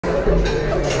Okay,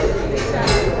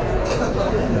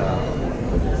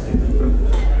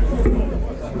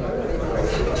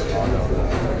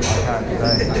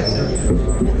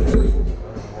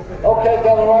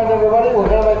 gather around everybody, we're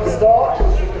going to make a start.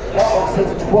 That one says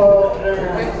 12 new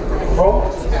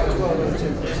prompts.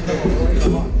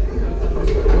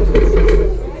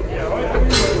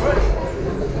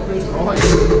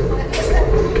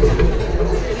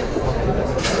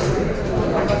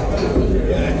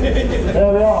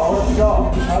 There we are, let's go.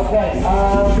 Okay,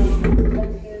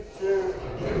 thank you to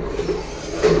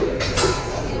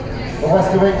the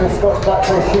West of England Scotch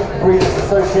Blackface Sheep Breeders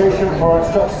Association for our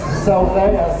instructions to sell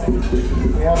today, as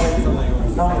we have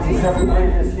in 97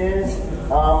 previous years.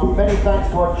 Many thanks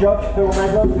to our judge, Phil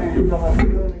Medler, who's done a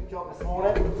sterling job this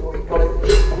morning. We got it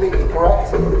completely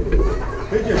correct.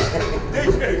 Did you?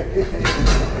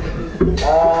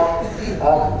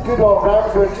 Good all round,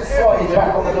 so we're just slightly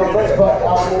back on the numbers, but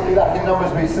we'll be back in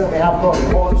numbers. We certainly have got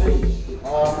quality.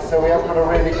 So we have got a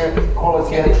really good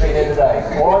quality entry here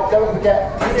today. Alright, don't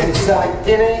forget we're selling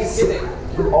guineas.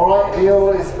 Alright, the deal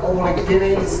is all in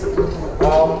guineas.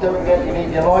 Don't forget you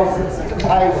need your licence and to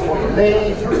pay before you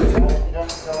leave. And if you don't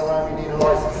sell around, you need a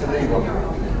licence to leave them.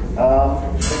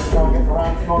 So try and get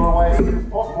around to gone away as soon as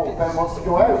possible. Ben wants to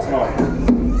go out tonight.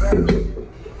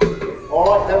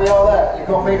 Alright, there we are there. You've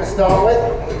got me to start with.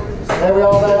 There we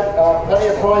are there. Plenty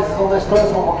of prizes on this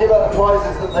first one. We'll give out the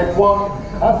prizes that they've won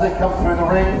as they come through the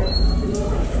ring.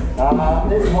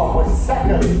 This one was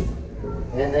second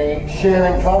in the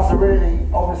shearling class, so really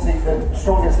obviously the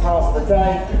strongest class of the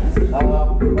day. But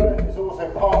it was also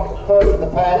part first in the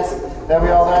pairs. There we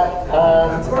are there.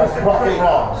 And cracking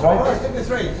rounds, right? First in the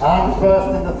threes. And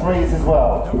first in the threes as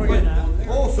well. Don't forget that.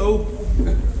 Also,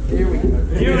 here we go.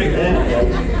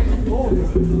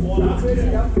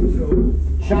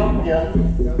 Champion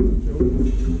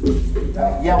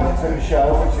Yelton show,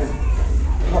 which is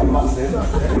not massive.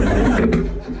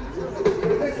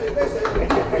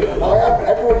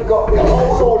 Everybody got the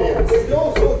whole audience. He's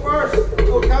also first,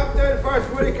 we'll count down first,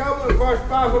 Willie Campbell, first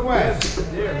Bath and West.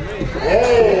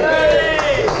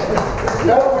 Hey!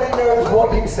 Nobody knows what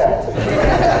you said.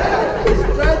 He's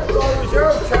Red Bull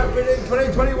Reserve Champion in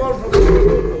 2021 from the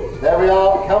Mortimore. There we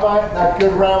are, come out, a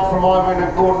good round from Ivan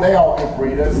and Gordon, they are good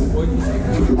breeders. There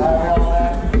we are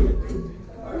there.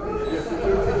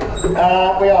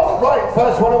 We are. Right,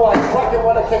 first one away, cracking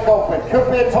one to kick off with.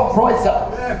 Could be a top pricer.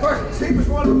 First, cheapest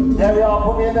one. There we are,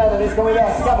 put me in there, then he's going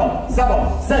there. 7,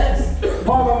 6,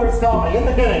 500 start me, in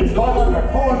the guineas,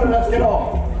 500, 400, let's get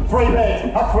on. 3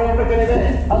 bid, at 300 guinea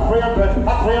bid, at 300,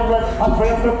 at 300, at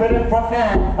 300 bid in front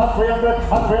now, at 300,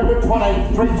 at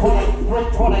 320, 320,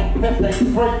 320,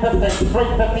 50, 350,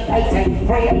 350, 80,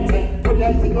 380,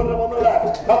 380, got them on the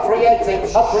left, at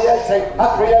 380, at 380,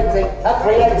 at 380, at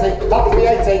 380, at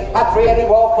 380, at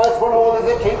 380, well, first one all is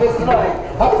it keepers tonight,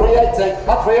 at 380,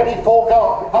 at 380, 4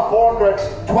 go, at 400,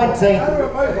 20,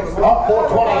 up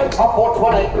 420, up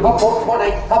 420, up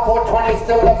 420, up 420,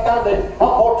 still left-handed,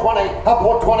 up 420, up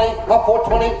 420, up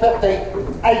 420, 50,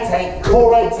 80,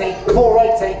 480,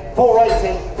 480,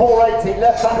 480, 480,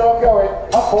 left-handed I'm going,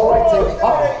 up 480,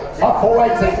 up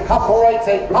 480, up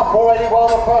 480, up 480,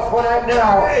 well the first one out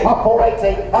now, up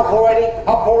 480, up 480,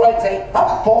 up 480,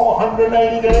 up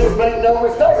 480 guineas, make no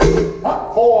mistake,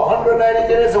 up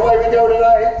 480 guineas, away we go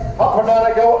today, up and down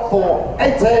I go at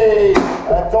 480,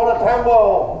 Donna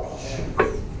Pamwell.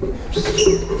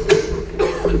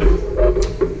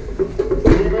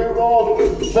 We move on,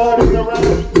 third in the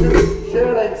round, 2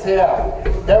 shearlings here.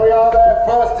 There we are there,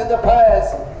 first in the pairs.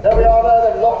 There we are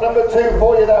there, then lot number 2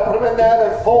 for you there, put them in there,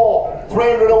 then 4,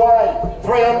 300 away,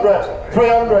 300,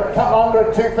 300, couple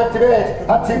 100, 250 bid,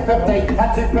 at 250,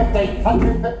 at 250, at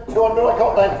 250, 200 I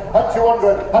got then, at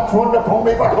 200, at 200, pull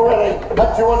me back already,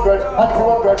 at 200, at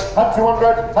 200, at 200,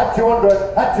 at 200,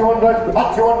 at 200,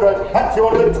 at 200, at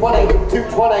 220,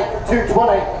 220,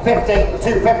 220, 50,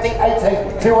 250,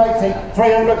 80, 280,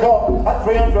 300 got, at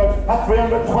 300, at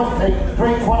 320,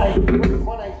 320,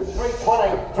 320,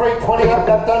 320, 320, I've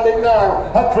done it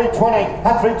now, at 320,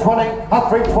 at 320, at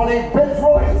 320, bids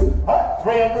right, at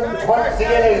 320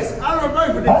 guineas,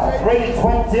 at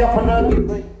 320 up and down,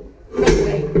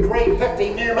 350,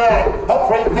 350, new man, at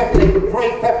 350,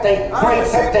 350,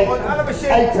 350,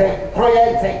 80,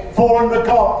 380, 400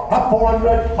 got, at 400,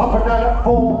 up and down at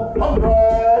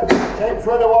 400, James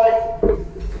Redaway.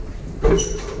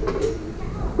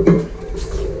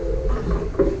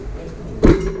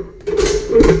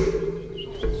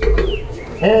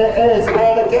 Here is,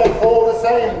 and again, all the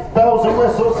same bells and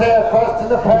whistles here, first in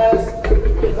the pairs,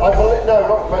 I believe, no,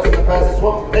 not the best of the pairs, this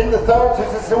one. In the thirds,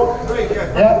 is this the one?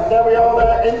 Yeah, there we are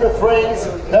there, in the threes.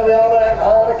 There we are there,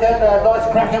 and again there, nice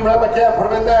cracking round again,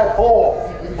 put them in there. 4,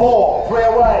 4, 3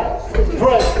 away,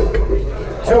 3,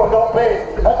 2, not big,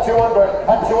 at 200,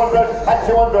 at 200, at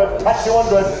 200, at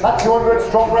 200, at 200,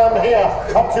 strong round here,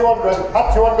 at 200, at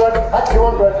 200, at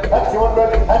 200, at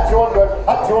 200, at 200,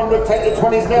 at 200, take your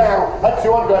 20s now, at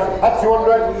 200, at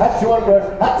 200, at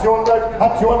 200, at 200,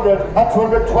 at 200, at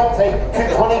 220,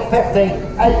 220, 50,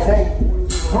 80,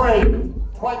 3,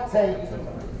 20,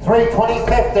 320,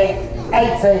 50,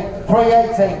 80,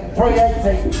 380,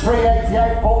 380,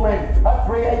 388, pull me, at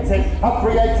 380, at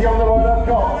 380 on the right I've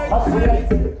got, at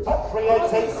 380, at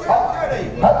 380,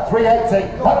 at 380,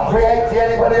 at 380,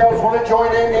 anybody else want to join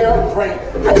in here at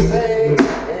 380,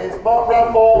 is Mark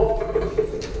Ramble.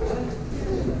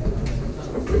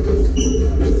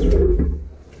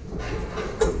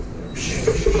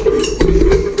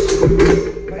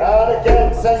 And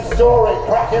again, same story,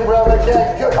 cracking round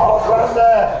again, good hard round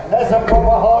there, there's a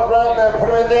proper hard round there, put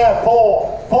her in there,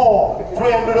 4, 4,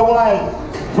 300 away,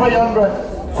 300,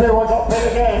 2, I got pin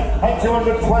again, at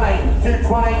 220,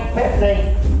 220,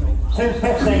 50,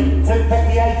 250, 250,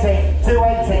 80,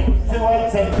 280,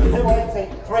 280,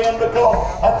 280, 300 gone,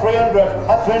 at 300,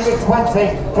 at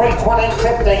 320, 320,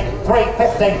 50,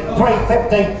 350,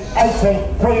 350, 80,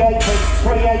 380,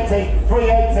 380,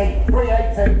 380,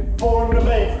 380, 400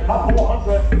 bid, at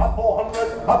 400, at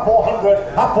 400, at 400,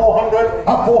 at 400,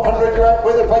 at 400, you're out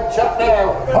with a big chuck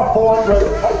now, at 400,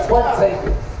 at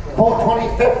 20, 420,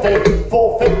 50,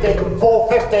 450,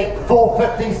 450,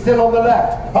 450, still on the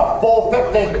left, up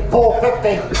 450,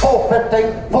 450,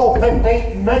 450,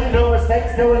 450, make no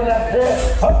mistakes going left here,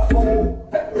 up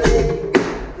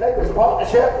 450, Labour's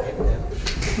partnership.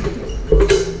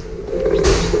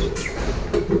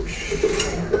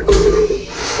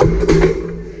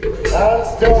 And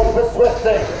still for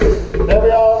Swifty, there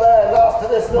we are there, last of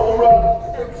this little run.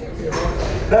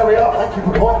 There we are, thank you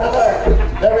for pointing that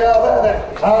out. There we are there then.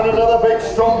 And another big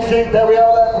strong sheep. There we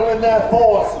are there, put in there,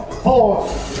 4s,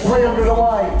 300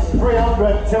 away,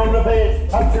 300, 200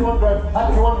 bid, at 200, at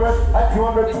 200, at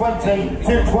 220,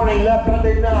 220,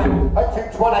 left-handed now, at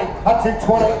 220, at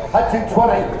 220, at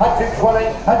 220, at 220,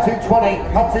 at 220,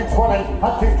 at 220,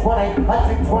 at 220,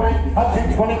 at 220, at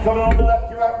 220, got it on the left,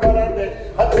 you're out right-handed,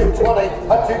 at 220,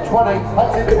 at 220,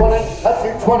 at 220, at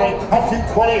 220, at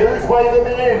 220, who's waving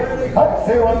it in? At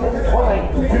 220,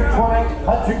 220,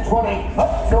 at 220,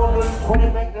 at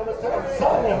 220, make no mistake, I'm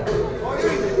signing.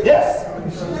 Yes!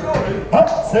 Up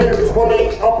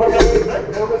 220, up and down, make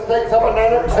no mistakes, up and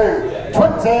down at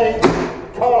 220,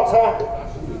 Carter.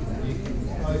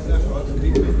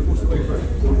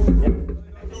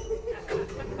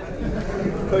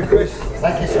 Hey Chris.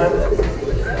 Thank you, sir.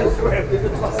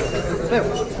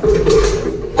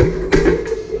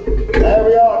 There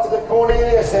we are, to the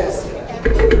Corneliuses.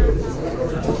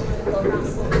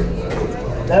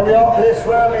 There we are, this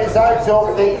round is out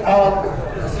of the,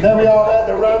 there we are there,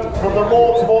 the round from the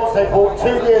Mortimores they bought 2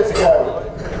 years ago.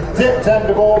 Dipped end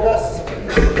of August.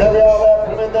 There we are there,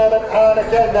 put them in there, and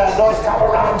again there, nice to have a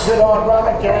round, good on, round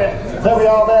again. There we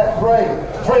are there,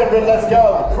 300, let's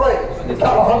go, 3,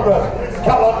 couple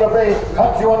hundred beat,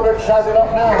 at 200, shout it up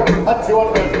now, at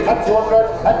 200, at 200,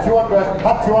 at 200,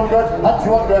 at 200, at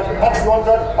 200, at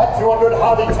 200, at 200,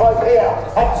 hardy type here,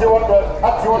 at 200,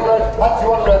 at 200, at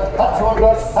 200, at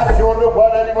 200, at 200,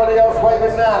 won't anybody else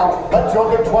waving now, at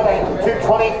 220,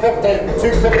 220, 50,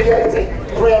 250, 80,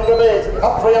 300 is,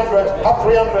 up 300, up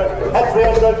 300, at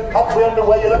 300, up 300,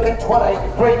 where you're looking 20,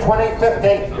 320,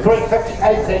 50, 350,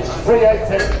 80,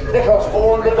 380, Nicholas,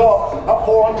 400 off, up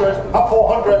 400, up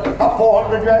 400, up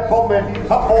 400, you're out bombing,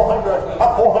 up 400,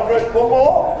 up 400, one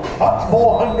more, up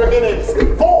 400 guineas,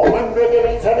 400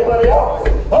 guineas, anybody else?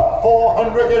 Up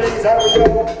 400 guineas, there we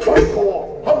go, up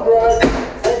 400,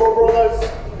 Able Brothers.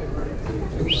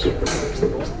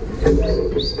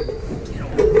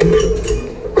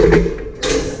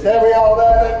 There we are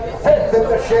there, 5th in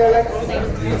the shearling,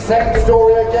 same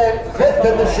story again, 5th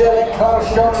in the shearling, class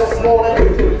shown this morning,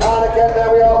 and again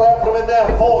there we are there, put them in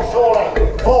there, 4 surely,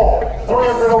 4,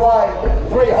 300 away,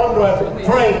 300,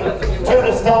 3, 2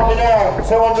 to start me now,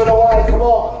 200 away, come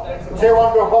on,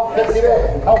 200, 150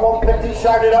 bit, at 150,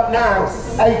 shout it up now,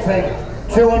 80,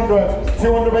 200,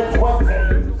 200 bit, 20,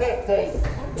 50,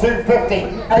 250,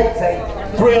 80,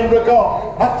 300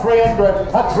 gone, at 300,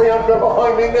 at 300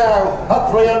 behind me now, at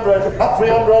 300, at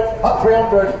 300, at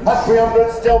 300, at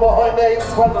 300 still behind me,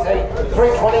 20,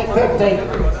 320,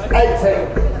 50,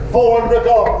 80, 400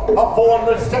 gone, at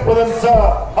 400 stick with them sir,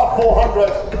 at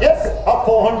 400, yes, at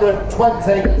 400,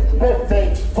 20,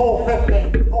 50,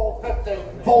 450, 450.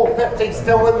 450, 450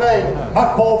 still with me.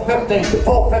 At 450,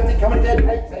 450 coming in,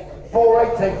 80,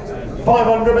 480,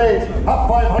 500 bids. At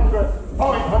 500,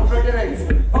 500 guineas,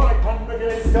 500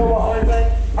 guineas still behind me.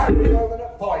 And we're over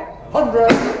at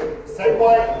 500, same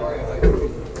way.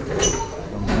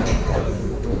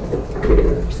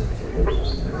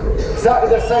 Exactly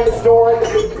the same story.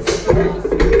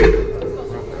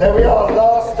 There we are,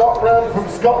 last stock round from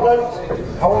Scotland.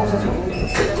 How old is this?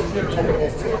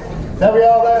 There we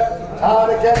are there.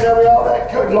 And again, there we are there.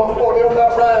 Good long body on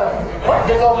that round.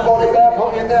 Cracking long body there,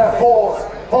 putting in there. Fours,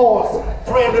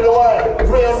 300 away,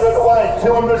 300 away,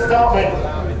 200 start me.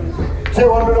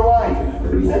 200 away.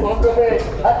 200 bid,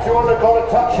 at 200 got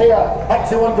a touch here, at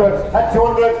 200, at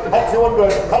 200, at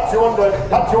 200, at 200,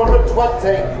 at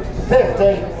 220,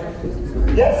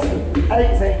 50, yes,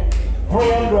 80,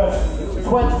 300,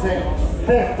 20,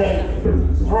 50,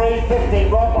 350,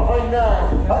 right behind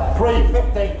now, at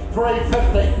 350,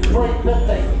 350,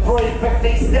 350,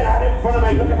 350, still out in front of me,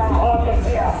 look at that hardness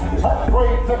here, at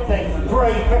 350,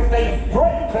 350,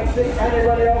 350,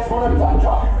 anybody else want to touch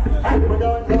up? And we're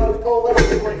going to let's go there.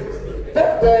 50,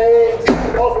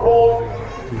 Osborne.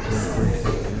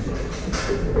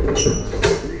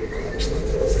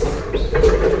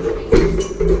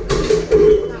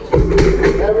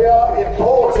 There we are,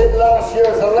 imported last year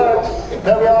as a loan.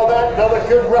 There we are then, another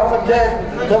good run again.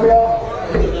 There we are.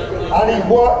 And he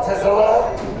worked as a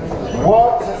loan.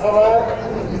 Worked as a loan.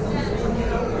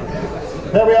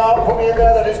 There we are, put me in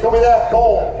there, then it's going to be there.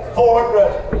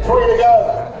 400, 3 to go.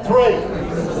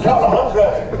 3, couple of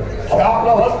hundred. Couple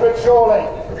of hundred surely,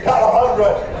 couple of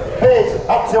hundred, bid,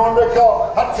 at 200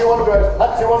 got, at 200,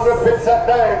 at 200, bid set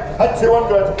down, at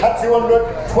 200, at 200,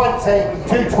 20,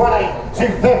 220,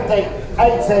 250,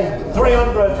 80,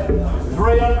 300,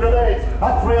 300 bid,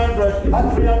 at 300, at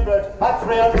 300, at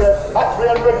 300, at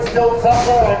 300, still sat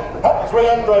down, at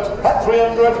 300, at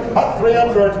 300, at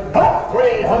 300, at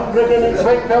 300, and it's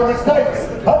make no mistakes,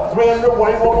 at 300,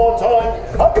 wait one more time,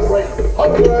 at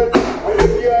 300,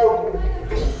 with you.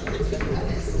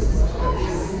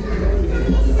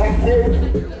 Thank you.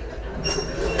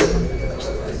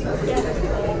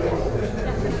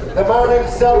 The man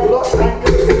himself, look,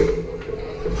 Angus.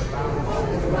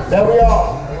 There we are.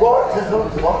 Worked as a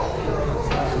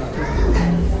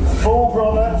full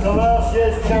brother to last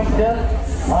year's champion,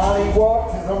 and he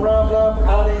worked as a Rambler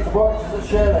and he's worked as a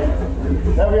Shirley.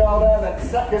 There we are there, then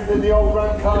second in the old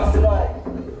round class today.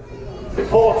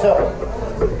 Porter.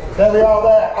 There we are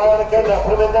there, and again now,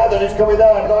 put him in there, then he's coming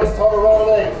there, nice time around the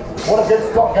lead. What a good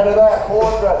stock getter there,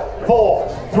 400, 4,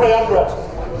 300,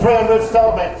 300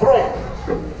 start me, 3,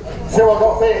 2 I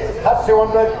got bid, at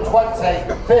 200,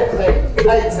 20, 50,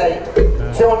 80,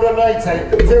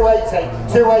 280, 280,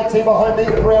 280 behind me,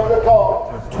 300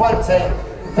 got, 20,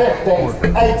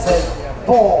 50, 80,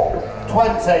 4,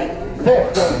 20,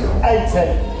 50,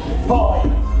 80, 5,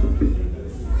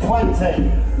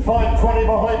 20, 520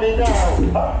 behind me now,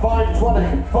 at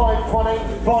 520, 520,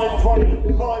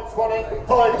 520, 520,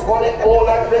 520, all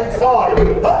over inside,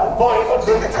 at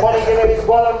 520 guineas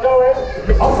while I'm going,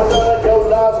 up and down I go,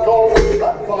 last goal,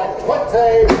 at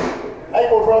 520,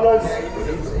 Able Brothers.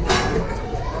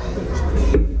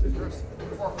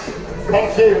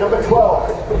 Thank you, number 12.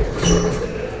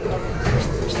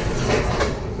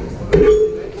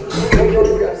 There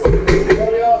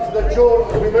we are to the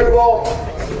Jordans, we move on.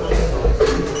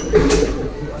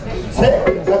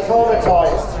 Tip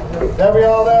acclimatised. There we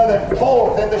are there, then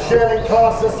fourth in the shearling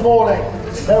class this morning.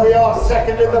 There we are,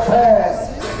 second in the pairs.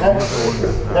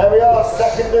 There we are,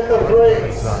 second in the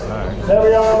threes. There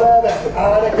we are there then.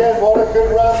 And again, what a good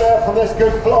round there from this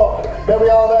good flock. There we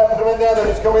are there, put them in there, then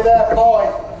it's going to be there,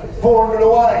 5, 400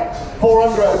 away,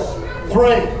 400,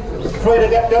 3 to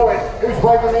get going. Who's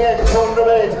waving the end? 200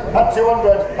 bid, at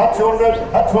 200, at 200,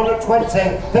 at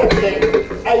 220,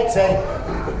 50, 80,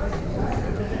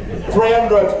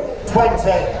 300, 20,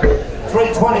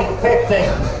 320, 50,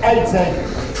 80,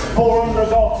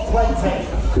 400 off, 20,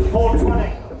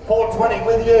 420, 420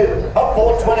 with you, at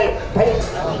 420,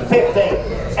 50,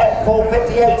 at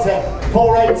 450, 80,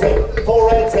 480,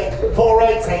 480,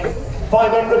 480,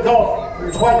 500 off,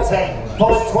 20,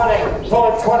 520,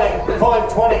 520,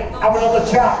 520, have another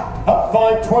chat, at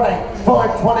 520,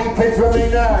 520, please with me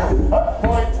now, at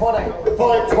 520,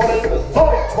 520,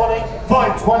 520,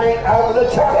 520, out of the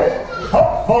challenge,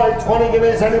 at 520, give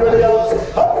us anybody else,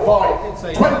 at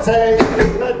 520,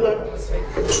 Midlands.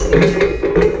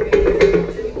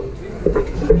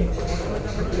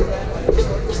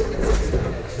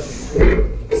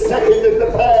 Second in the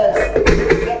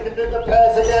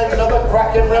pairs again, another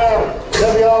cracking round.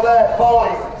 There we are there,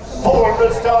 5,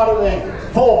 400 started me,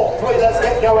 4, 3, let's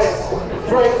get going,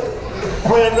 3,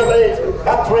 300 lead,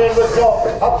 at 300 top,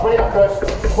 at 300,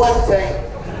 20,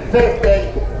 50,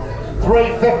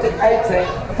 350, 80,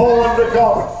 400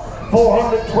 top,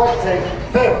 420,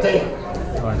 50,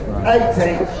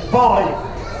 80,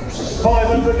 5,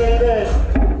 500 lead,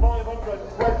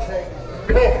 520,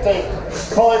 50,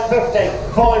 550,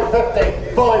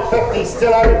 550, 550,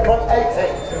 still out in front, 80,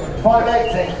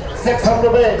 580,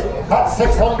 600 bid, at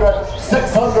 600,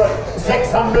 600,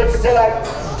 600, still out,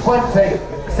 20,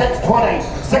 620,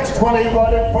 620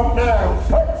 right in front now,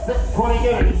 620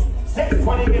 guineas,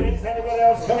 620 guineas, anybody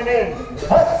else coming in,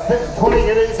 620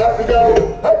 guineas, out we go,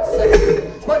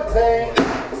 620,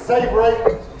 Savoury.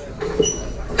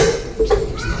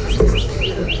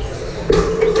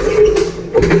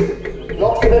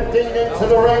 Got 15 into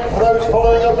the ring for those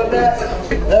following on the net.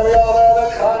 There we are there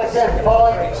then, and again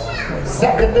 5.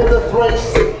 Second in the threes.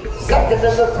 Second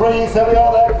in the threes. There we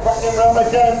are there, cracking round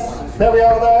again. There we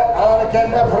are there, and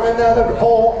again they're putting there then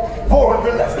 4.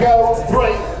 400, let's go.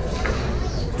 3.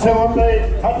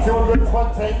 200, at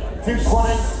 220,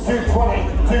 220, 220,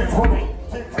 220,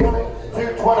 220.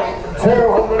 220,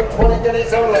 220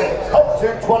 guineas only, up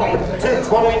 220,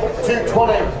 220,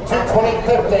 220, 220,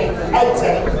 50,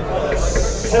 80,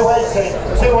 280,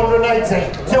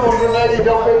 280, 280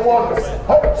 don't bid once,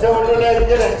 up 280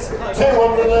 guineas,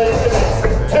 280 guineas,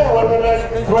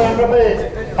 280, 300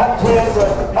 bid, at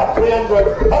 300, at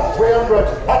 300, at 300,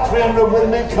 at 300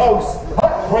 with me close,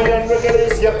 up 300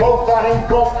 guineas, you're both down in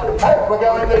front, out we're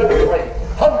going to the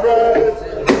 300,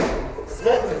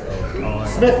 Smith.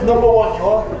 Smith, number 1, you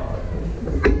are.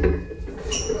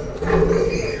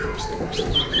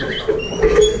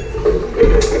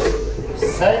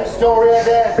 Same story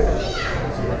again.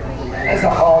 There's a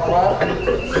hard round.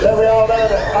 There we are there,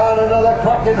 and another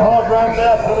cracking hard round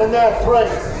there, put in there, 3.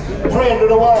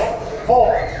 300 away,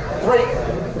 4, 3,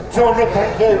 200,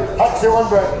 thank you, at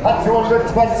 200, at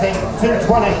 220,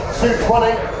 220,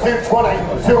 220, 220,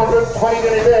 220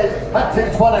 guinea bid, at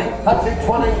 220, at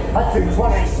 220, at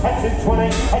 220, at 220,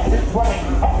 at 220,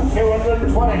 at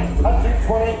 220, at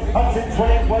 220, at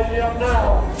 220, way me up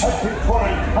now, at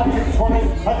 220, at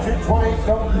 220, at 220,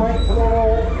 don't wait for the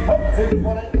roll, at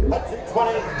 220, at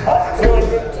 220, at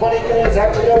 220 guineas,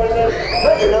 how we go in there,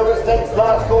 making no mistakes,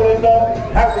 last calling done,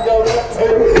 how we go in at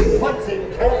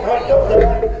 220, can't right up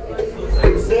there.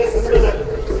 See us in a minute.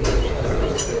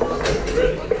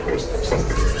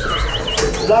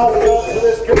 Last go to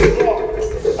this good block.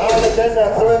 And again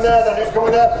they're through there, then who's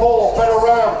coming there? 4, better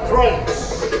round, 3.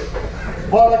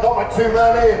 Well, I got my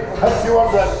 2-man in. At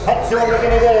 200, at 200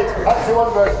 guinea days, at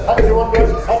 200, at 200,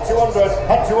 at 200,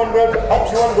 at 200, at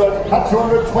 200, at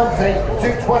 220,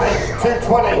 220,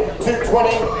 220, 220,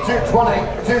 220,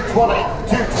 220,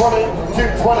 220,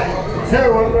 220,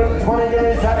 220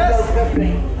 guineas, that goes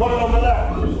 50. Got it on the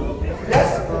left.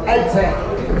 Yes,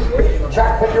 80.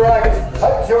 Jack, put your out.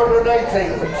 At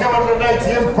 280,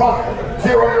 280 in front,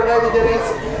 280 guineas.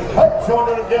 Up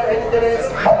 280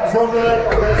 guineas, up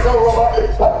 280, so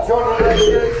Robert, up 280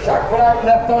 guineas, Jack put out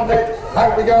left-handed,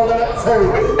 out we go then at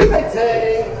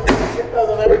 280, shift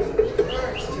over there,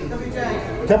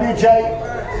 WJ,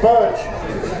 Birch,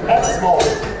 Exmoor,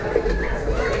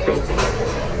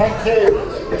 thank you,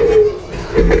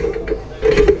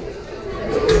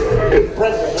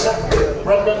 Brendan, isn't it?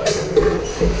 Brendan,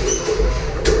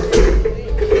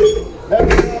 there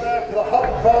we are there for the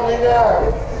Hutton family now.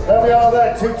 There we are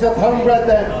there, 2 to 100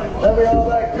 then. There we are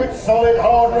there, good solid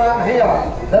hard round here.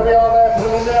 There we are there, put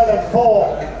them there then,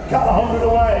 4. Cut 100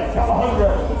 away, cut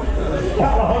 100.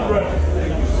 Cut 100.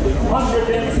 100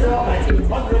 guineas start mate,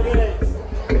 100 guineas.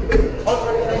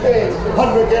 100 guineas,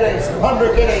 100 guineas,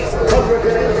 100 guineas, 100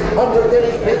 guineas, 100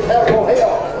 guineas, be careful here.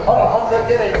 On 100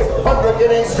 guineas, 100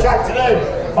 guineas, shout it out.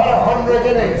 On 100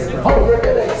 guineas, 100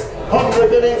 guineas. 100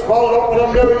 guineas, well look what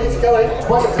I'm doing, he's going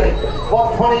 20,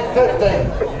 120, 50,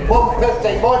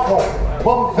 150, Michael,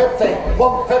 150,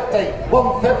 150,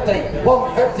 150,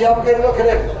 150, I'm going to look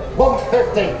at it,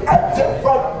 150, out to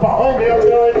front, behind me I'm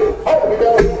going, out we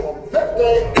go,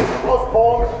 150,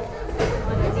 Osborne.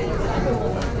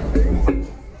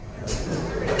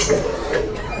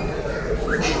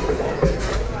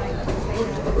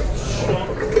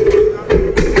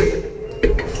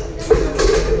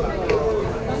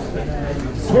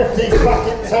 Swifty's back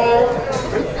in town.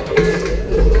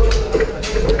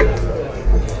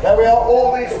 There we are,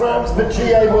 all these rounds the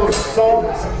GA will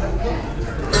start.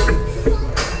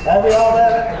 There we are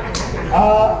there.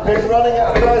 Been running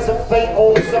at 1,000 feet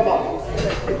all summer.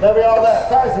 There we are there,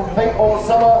 1,000 feet all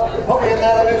summer. Put me in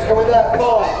there, who's coming there? 5,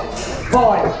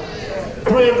 5,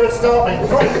 300 start me.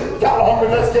 3, couple 100,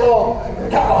 let's get on.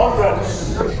 Couple 100.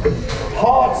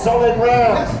 Hard, solid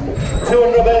round.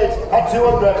 200 bid, at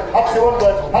 200, at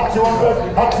 200, at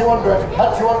 200, at 200,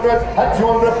 at 200, at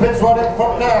 200, bids right in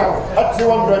front now. At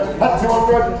 200, at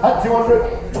 200, at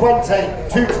 200, 20,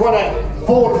 220,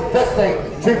 450,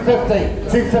 250,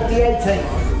 250, 80,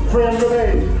 300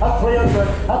 bid, at 300,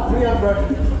 at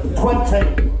 300,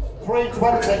 20,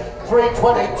 320,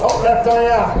 320, top left I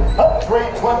am, at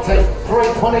 320,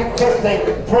 320,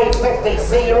 50, 350,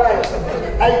 see you out,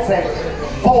 80,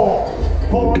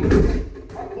 400,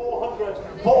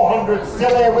 400,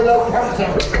 still here without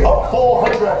counting, up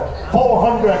 400,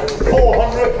 400,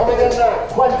 400, coming in now,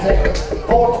 20,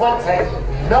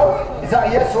 420, no, is that a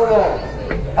yes or no?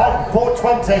 And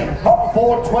 420, up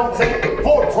 420,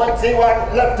 420,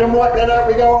 right, left and right, then out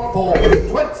we go, up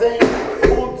 420,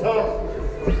 full turn.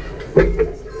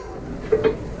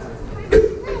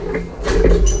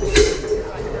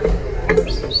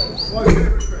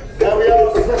 There we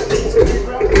are, 50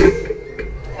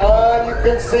 and you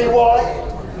can see why.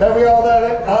 There we are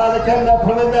there, and again they're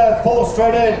pulling there, 4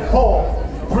 straight in, 4,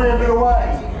 300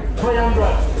 away,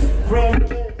 300,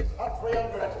 300 in, up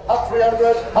 300, up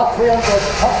 300, up 300,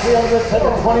 up 300, take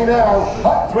a 20 now,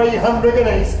 up 300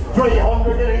 guineas,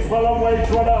 300 guineas, well on way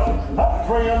to run up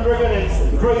 300 guineas,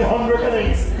 300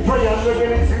 guineas, 300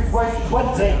 guineas, who's weighs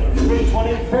 20,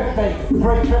 320, 50,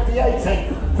 350,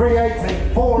 80,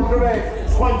 380, 400 in,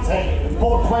 20,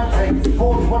 420,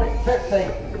 420,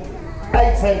 50,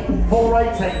 80,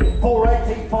 480,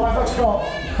 480, 5 a shot,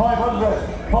 500,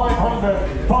 500,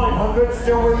 500,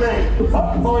 still with me,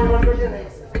 up 500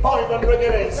 guineas, 500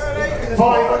 guineas,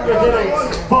 500 guineas,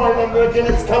 500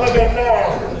 guineas, come again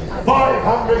now,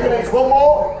 500 guineas, one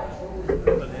more,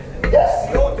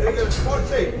 yes,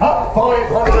 up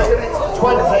 500 guineas,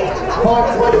 20,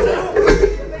 520,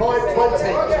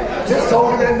 520, just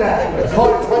hold it in there,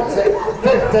 520,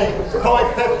 50,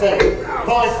 550,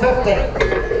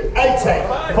 550, 80,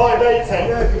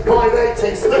 580,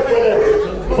 580, stick with it,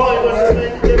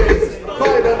 580 guineas,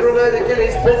 580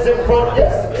 guineas, bids in front,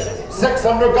 yes,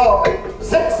 600 gold,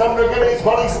 600 guineas,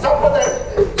 well he stopped with it,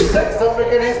 600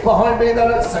 guineas behind me,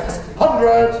 then at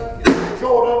 600,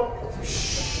 Jordan,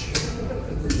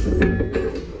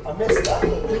 I missed that.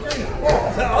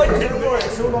 Yeah. I didn't worry,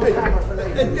 it's all on camera for me.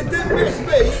 It didn't miss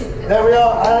me. There we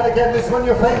are, and again this one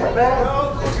your favourite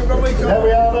now. There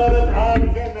we are there, and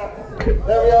again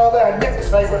there we are there, Nick's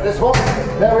favourite this one.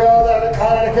 There we are there,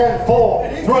 and again 4,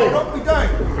 3,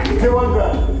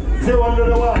 200,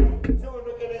 200 away,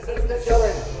 200 guineas, let's get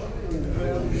going.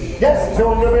 Yes,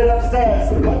 200 in upstairs,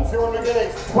 200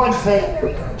 guineas,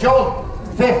 20, John,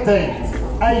 50,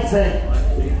 80,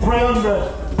 300,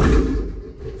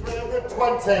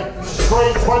 320,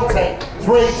 320,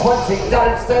 320,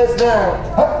 downstairs now,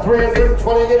 up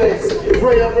 320 guineas,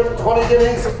 320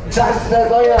 guineas,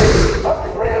 downstairs I am, up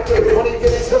 320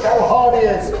 guineas, look how hard he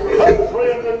is, up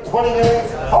 320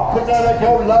 guineas, up and down I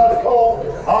go, last call,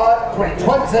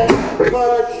 320,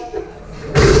 merge.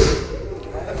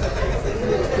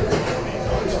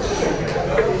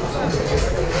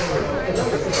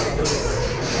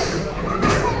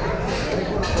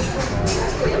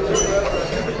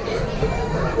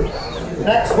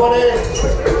 Next one is,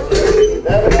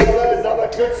 there we are there, another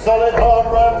good solid hard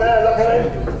run there, look at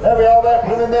him. There we are there,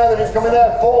 put him in there, then he's coming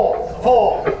there,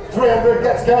 4, 300,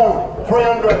 let's go,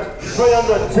 300,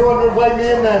 300, 200, weigh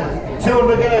me in then,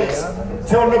 200 guineas,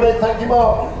 200 bid, thank you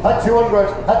Mark, at 200,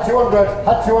 at 200,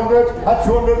 at 200, at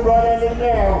 200, right handed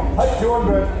now, at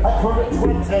 200, at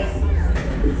 220,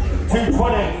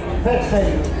 220, 50,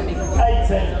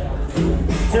 80,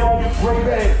 203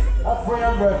 bid. At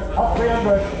 300, at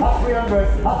 300, at 300,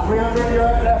 at 300, you're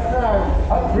out left now.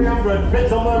 At 300,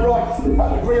 bids on my right.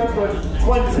 At 300,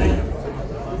 20,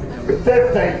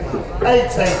 50,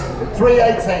 80,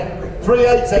 380,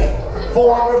 380,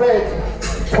 400 bid,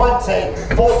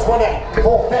 20, 420,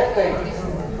 450,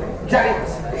 James,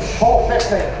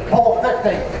 450,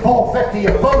 450, 450,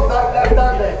 you're both out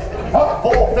left-handed. Up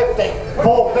 450,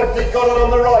 450, got it on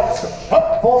the right.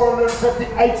 Up 450,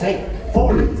 80,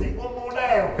 480.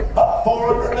 Up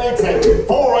 480,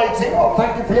 480, oh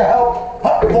thank you for your help,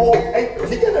 up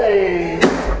 480 guineas,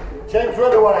 James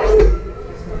Redaway.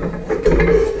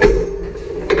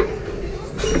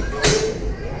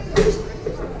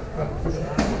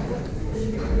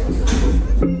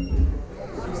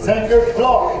 Same good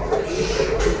flock,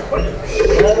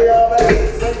 there we are there,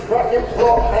 same cracking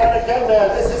flock, and again there,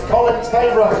 this is Colin's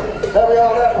favourite, there we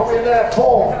are there, put me in there,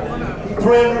 4,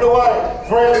 300 away,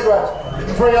 300,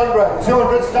 300,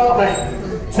 200 start me,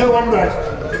 200,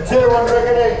 200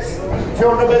 guineas,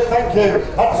 200 bid, thank you.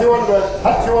 At 200,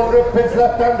 at 200, bids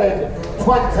left-handed.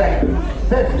 20,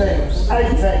 50,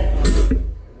 80,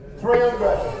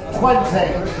 300, 20,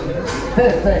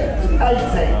 50, 80,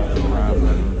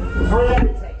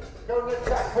 380. Go to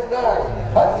Jackford now.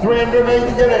 At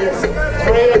 380 guineas.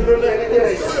 380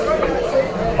 guineas.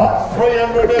 At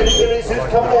 380 guineas, who's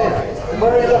coming in? Where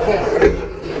are you looking?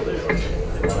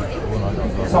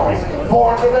 Sorry,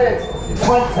 400 in.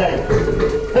 20,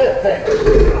 50,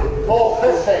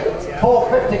 450,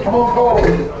 450, come on, go.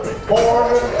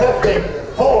 450,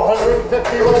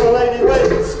 450, well, the lady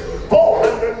wins.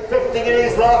 450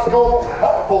 guineas, last call.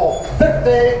 At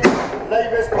 450,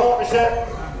 Labour's partnership.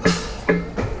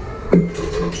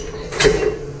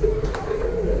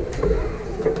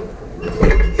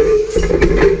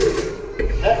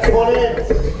 Next one in.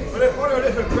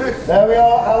 There we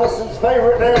are, Alison's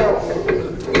favourite now.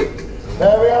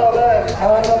 There we are there.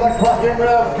 Another cracking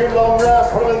round, good long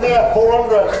round, put him in there,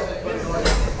 400.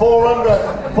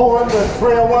 400, 400,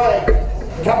 3 away.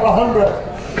 Couple of hundred,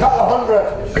 couple of hundred,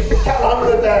 couple of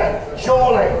hundred there,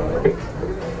 surely.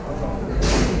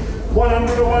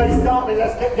 100 away, start me,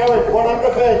 let's get going.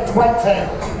 100 bid,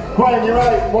 20. Graham, you're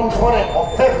right, 120,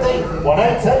 150,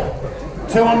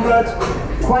 180, 200,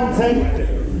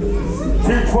 20,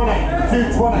 220,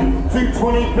 220,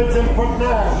 220 bids in front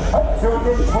now. At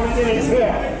 220 guineas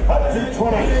here. At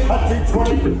 220, at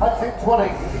 220, at 220,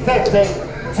 50,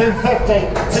 250,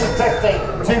 250,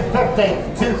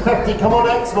 250, 250, come on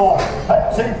Exmoor.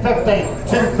 At 250,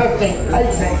 250,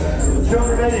 80,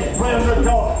 280, 300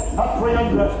 got. At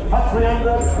 300, at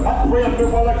 300, at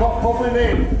 300, well I got popping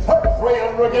in. At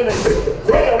 300 guineas,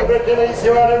 300 guineas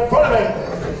you had in front of me.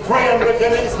 300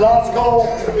 guineas, last goal,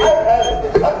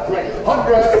 at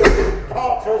 300,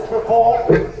 Carter's before.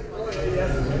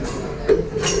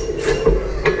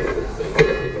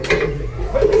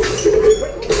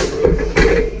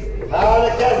 And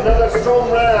again, another strong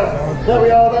round. There we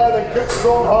are there, the good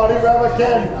strong hardy round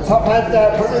again. Top head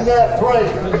there, put in there, 3,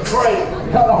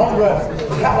 couple of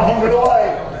hundred away.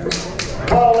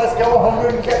 Well, let's go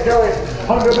 100 and get going.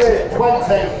 100 bid,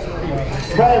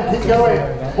 20. Graham, keep going.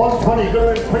 120, go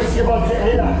increase your budget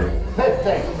here.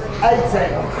 50,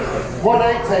 80,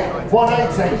 180,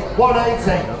 180,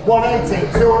 180, 180,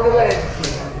 200 in.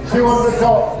 200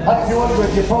 top, at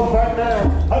 200, you're pulled back now.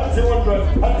 At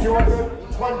 200, at 200,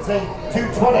 20,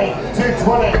 220,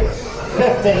 220,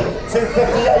 50,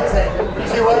 250, 80,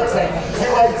 280,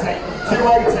 280,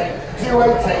 280,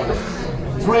 280,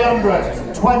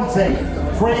 300, 20,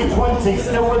 320,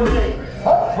 still with me.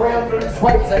 At 320,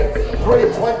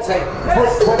 320,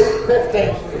 320,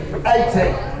 50,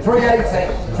 80,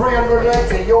 380,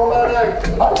 380, your man out.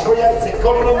 At 380,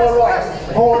 got it on the right.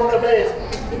 400 bid,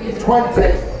 20,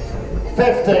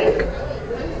 50,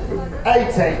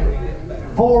 80,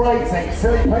 480,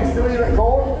 silly place to leave it,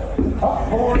 Gordon. At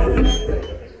 480,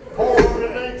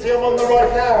 480, I'm on the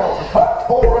right now. At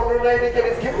 480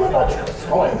 guineas, give me a nudge. At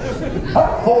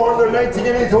 480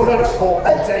 guineas, ordered at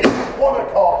 480, 1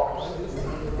 o'clock.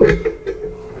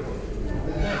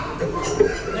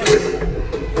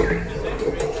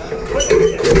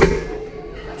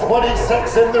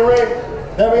 26 in the ring.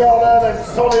 There we are there then,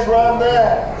 solid round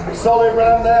there. Solid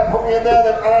round there, put me in there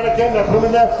then, and again, put me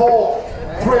in there, 4.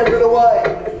 300 away,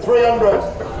 300,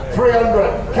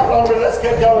 300, couple hundred, let's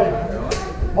get going.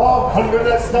 100,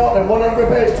 let's start then, 100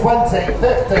 bid, 20,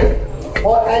 50,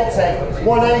 180,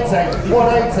 180,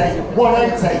 180,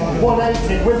 180,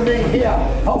 180, with me here,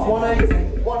 up 180.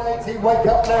 180, wake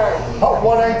up now. Up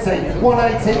 180,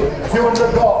 180,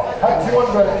 200 got. At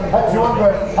 200, at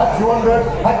 200, at 200,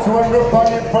 at 200,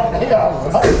 bang in front here.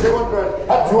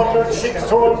 At 200, sheep's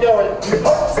tour and going.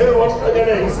 Up 200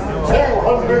 guineas,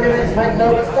 200 guineas, make no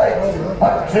mistake.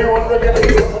 At 200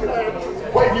 guineas,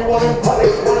 where you want him, 20,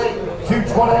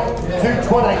 220,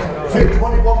 220,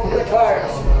 221 for the clouds.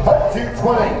 At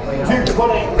 220,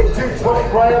 220,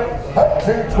 220 Graham. At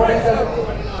 220 then.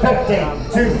 50,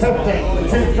 250,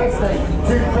 250,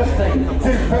 250,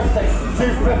 250,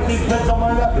 250, bids on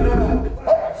my left now.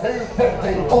 At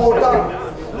 250, all done.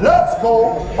 Let's go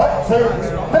at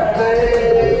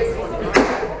 250.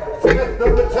 Smith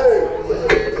number 2.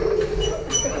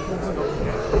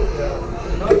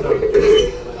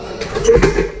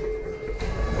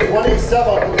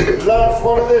 27, last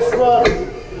one of this run.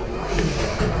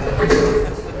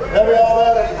 There we are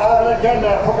there, and again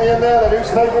now, put me in there then,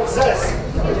 whose favourite sis?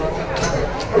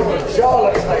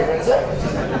 Charlotte's favourite, is it?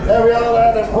 There we are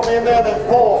there then, put me in there then,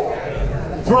 4,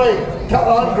 3,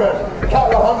 couple of hundred,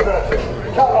 couple of hundred,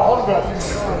 couple of hundred.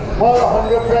 Well,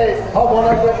 100 bid,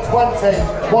 120,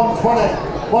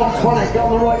 120, 120, get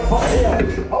on the right foot here.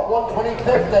 Up 120,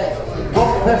 50,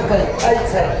 150,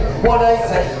 80,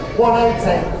 180,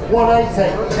 180,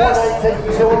 180,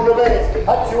 180, 200 is.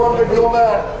 At 200, your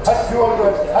man. At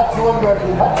 200, at 200,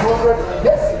 at 200,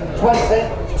 yes, 20,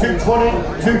 220,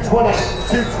 220,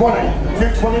 220,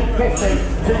 220, 50,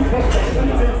 250,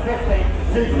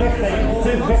 250, 250,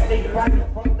 250, back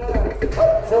from there.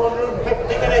 Up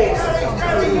 250 guineas.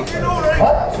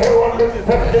 Up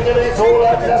 250 guineas, all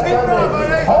that left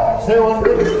handed. Up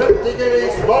 250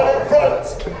 guineas, right in front.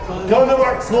 Go to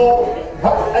Mortimore.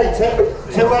 Up 80,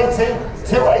 280,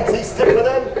 280, stick with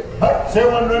them. Up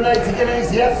 280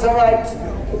 guineas, yes, all right.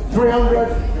 300,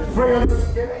 300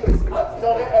 guineas. I've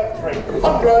done it at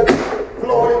 300.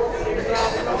 Floyd.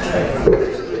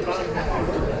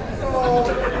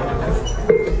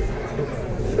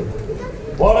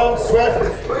 Well done, Swift.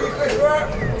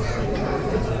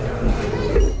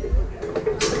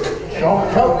 John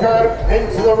Coker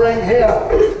into the ring here.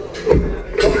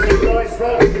 Nice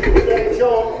round there,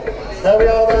 John. There we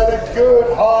are there, the good,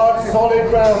 hard, solid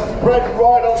round. Bred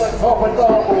right on the top of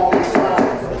dartboard this round.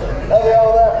 There we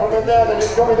are there, put him there, then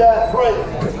he's coming there. Three.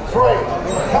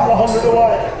 Couple of hundred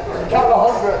away. Couple of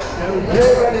hundred.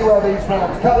 Near anywhere these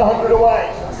rounds. Couple of hundred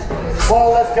away. Well,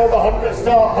 let's go the 100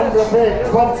 start. 100 big.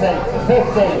 20,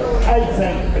 50,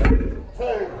 80,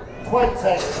 2,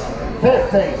 20,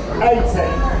 50, 80,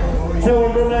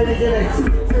 280 guineas.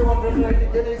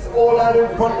 280 guineas, all out in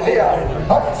front here.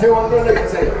 Up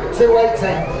 280,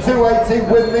 280, 280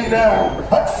 with me now.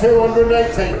 Up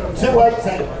 280,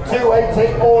 280,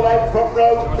 280, all out front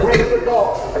row. 300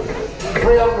 got.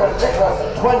 300, Nicholas,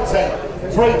 20,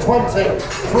 320,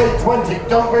 320,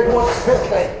 Dunbridge wants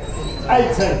 50,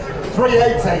 80,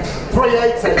 380,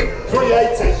 380,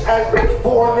 380, and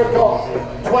 400 got.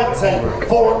 20,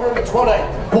 420,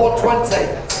 420,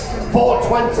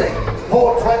 420,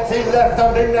 420, left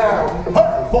under now.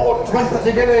 Up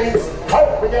 420 guineas.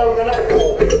 Up we go the next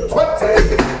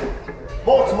 420.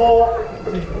 Mortimore.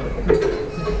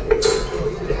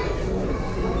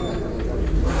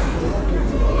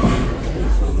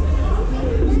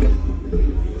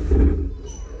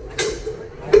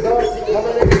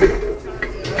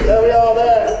 There we are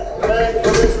there. Playing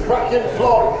for this cracking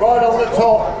flock right on the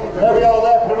top. There we are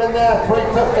there. Put him in there.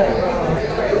 350.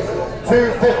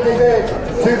 250 bid,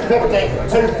 250,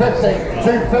 250,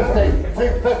 250,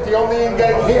 250 on the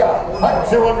in-game here, at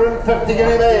 250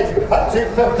 guinea bid, at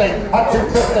 250, at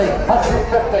 250, at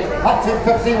 250, at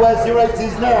 250, where's your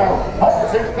 80s now?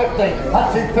 At 250,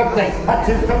 at 250, at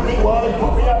 250, well, he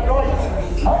put me up right.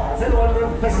 At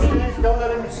 250 guineas, don't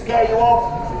let him scare you off.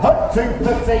 At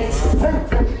 250,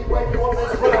 250, where you want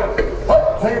this round.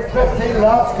 At 250,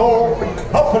 last call,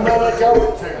 up another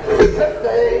go,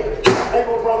 250.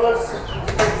 Able brothers.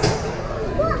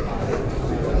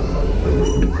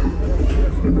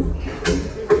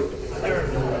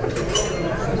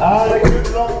 And a good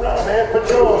long round here for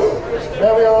George.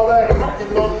 There we are there,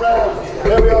 cracking long round.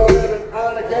 There we are there,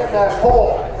 and again there,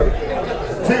 4.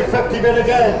 250 bid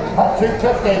again, at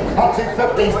 250, at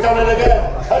 250, he's done it again.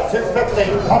 At 250,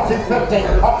 at 250,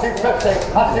 at 250,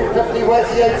 at 250, where's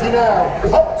the 80 now?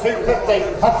 At 250,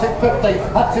 at 250,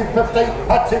 at 250,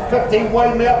 at 250,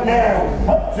 weigh me up now.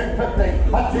 At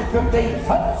 250, at 250,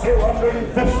 at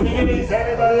 250 guineas,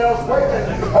 anybody else waiting?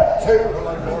 At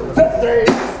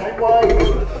 250, same way.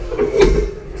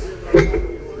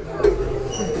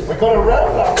 We've got a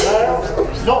round up now.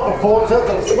 Not before took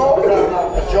a small round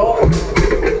up for John.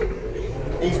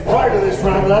 He's proud of this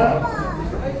round now.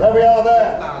 There we are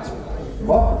there.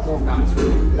 What?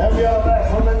 There we are there.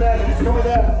 Coming there. He's coming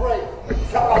there. 3.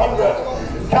 Couple of hundred.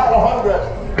 Couple of hundred.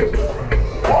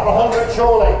 Couple of hundred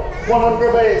surely.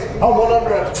 100 is. Oh,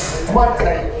 100.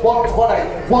 20.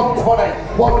 120. 120.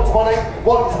 120.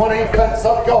 120. Fence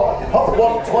I've got. Up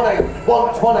 120.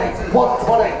 120.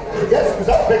 120. Yes, because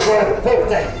that big round.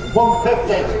 50.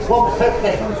 150,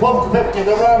 150, 150,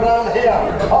 the round here,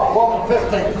 up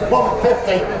 150,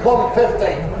 150,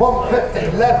 150,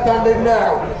 150, left-handed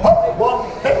now, up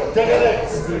 150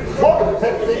 guineas,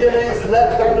 150 guineas,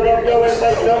 left-handed, I'm going,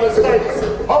 make no mistakes,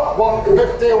 up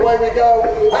 150, away we go,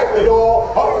 out the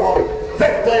door, up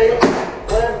 150,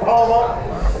 Graham Palmer.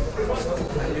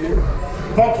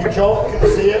 Thank you, John, good to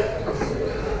see you.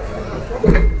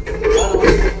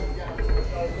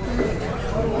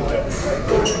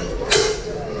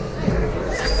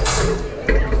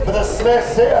 For the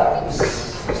Smiths here.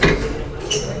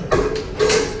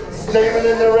 Steaming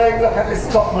in the ring, look at this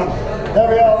stockman. There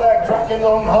we are there, cracking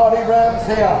on Hardy Rams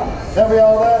here. There we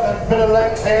are there, a bit of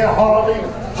length here, Hardy,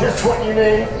 just what you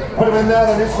need. Put him in there,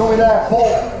 then it's going there.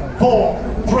 4,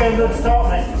 300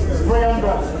 starting,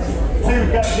 300,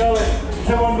 2 get going.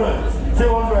 200,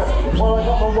 200. Well, I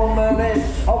got my one man in.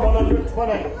 At 120,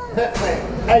 50,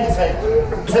 80,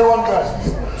 200,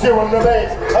 208,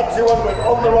 at 200,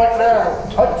 on the right now.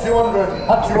 At 200,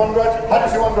 at 200, at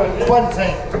 200,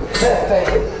 20, 50,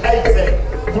 80,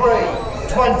 3,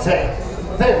 20,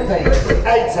 50,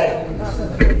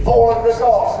 80, 400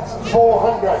 off,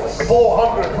 400,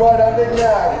 400, right handed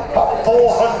now. At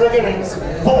 400 guineas,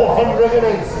 400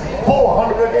 guineas.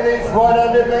 400 guineas,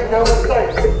 right-handed, make no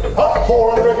mistakes. Up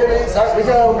 400 guineas, out we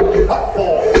go. Up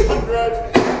 400.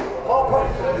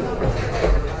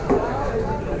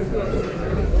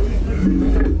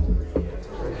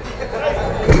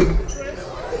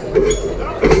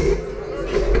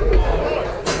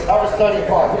 That was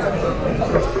 35.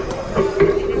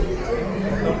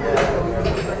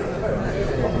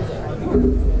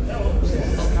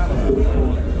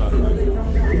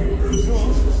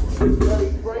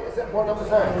 What number is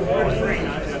that?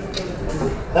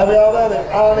 There we are there.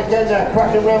 And again there,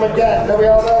 cracking ram again. There we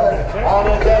are there. And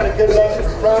again, a good look.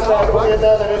 Round there, put in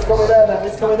there then. It's coming there then.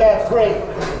 It's coming there. 3,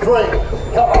 3.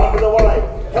 Couple hundred away.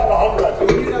 Couple hundred.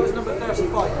 You knew that was number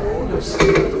 35.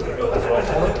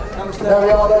 There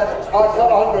we are there. I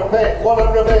got 100 bit.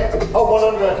 100 bit. Oh,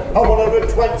 100. Oh,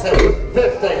 120.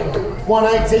 50.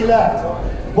 180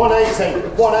 left.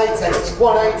 180, 180,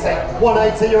 180,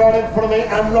 180, you're out in front of me,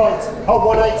 and right, oh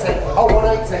 180, oh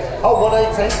 180, oh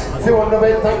 180, 200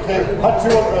 bid, thank you, at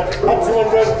 200, at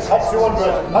 200, at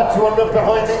 200, at 200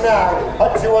 behind me now,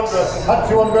 at 200, at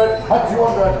 200, at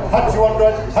 200, at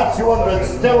 200, at 200,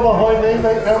 still behind me,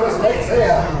 make no mistakes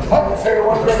here, at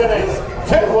 200 guineas,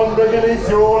 200 guineas,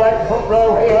 you're all out front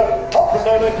row here, up and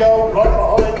down the go, right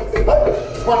behind,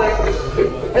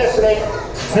 20, 50,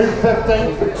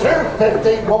 250,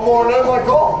 250, one more now, my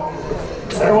God.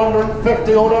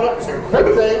 250, hold on at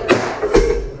 250.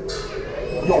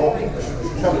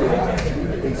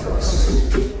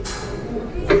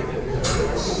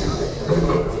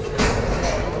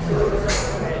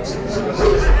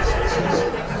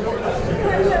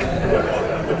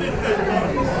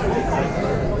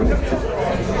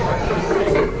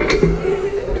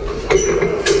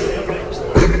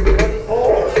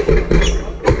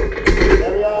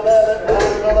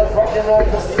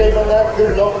 You're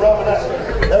good long run there.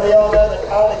 There we are there.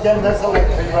 And again, there's a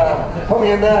lengthy round. Put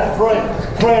me in there.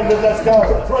 300, let's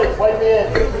go. 3, wait me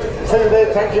in. 2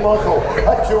 there, thank you, Michael.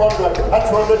 At 200, at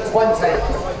 220,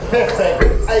 50,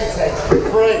 80,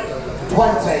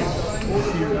 320,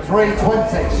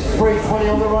 320, 320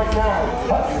 on the right now.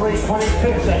 At 320,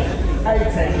 50,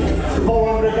 80,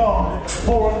 400 gone,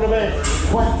 400 in,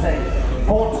 20,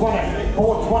 420,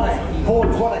 420,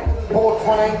 420.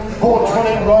 420,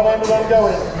 420, right hand and I'm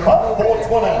going. Up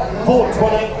 420,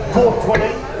 420,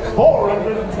 420,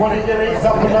 420 guineas,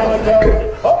 up and down and go.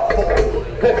 Up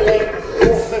 450,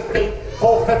 450,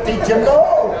 450, Jim,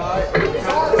 go!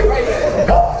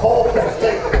 Up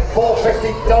 450,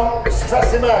 450, don't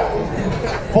stress him out.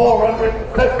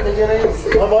 450 guineas,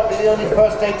 I might be the only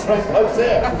first aid trained post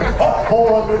here. Up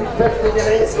 450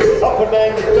 guineas, up and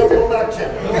down the double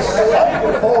action.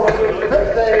 Up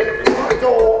 450,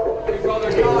 door. 4-8.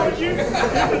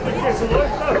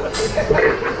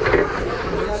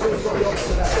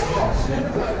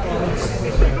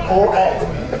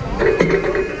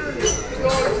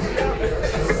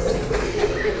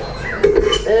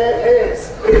 It is.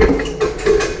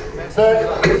 So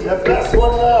the best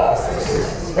one last.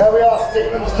 There we are,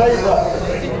 Stephen's favourite.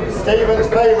 Stephen's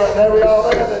favourite. There we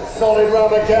are there. That solid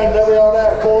round again. There we are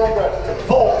there. 400.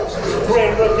 4.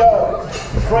 300 go.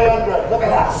 300. Look at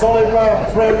that solid round.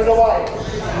 300 away.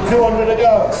 200 to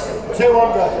go.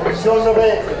 200. 200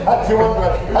 bid. At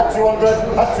 200. At 200.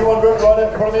 At 200. Right in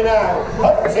front of me now.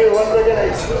 At 200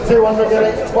 guineas. 200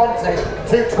 guineas. 20.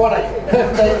 220.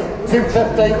 50.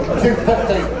 250.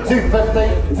 250.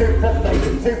 250.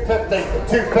 250.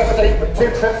 250. 250.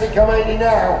 250. Come 80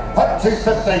 now. At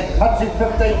 250. At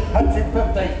 250. At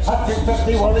 250. At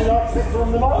 250. One of the lights is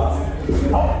from the most.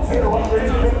 At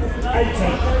 280.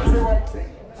 280.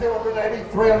 280,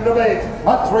 300 bid,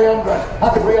 at 300,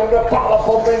 at 300, battle of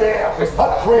bomb in here, at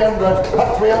 300,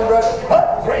 at 300,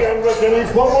 at 300 guineas,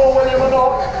 one more win him or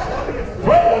not,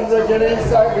 300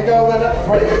 guineas, out we go then at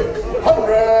 300,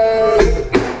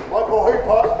 Michael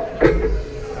Hooper.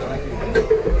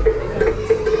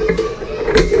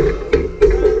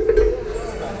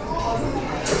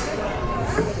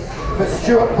 For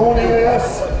Stuart Cornelius.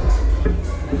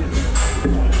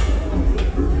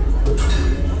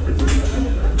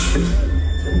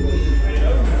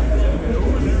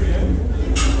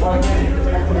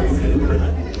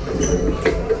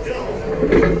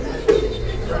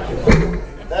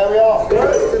 There we are,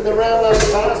 first in the round of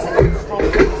passing. Strong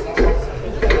pass,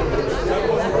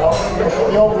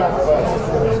 the old lap first.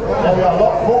 There we are,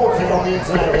 lot 40 on the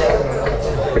internet here.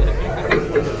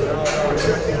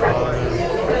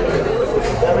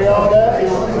 There we are there,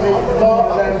 the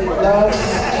dark landing down.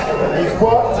 He's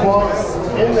worked twice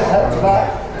in the head to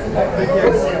back.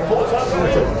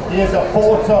 He is a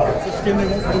porter.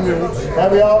 There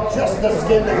we are, just the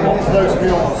skin that wants those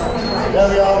mules. There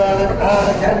we are there,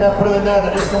 and again they're putting in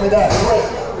there, it's going to be there.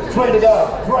 Three to go,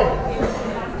 three.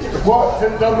 Worked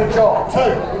and done the job. 2,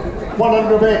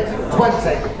 100 bid,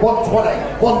 20, 120,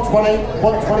 120,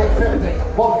 120, 50,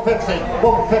 150,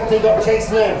 150, got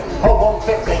chasing in. Oh,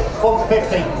 150,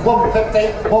 150,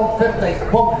 150,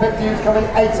 150, 150, who's coming?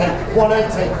 80,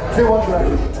 180,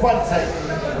 200,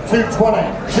 20. 220,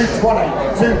 220,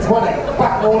 220,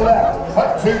 back more left,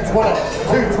 at 220,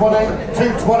 220,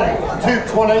 220,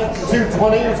 220,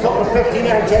 220, who's got the 50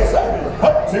 now, Jason?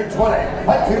 At 220,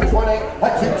 at 220,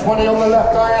 at 220 on the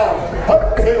left I am,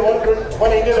 at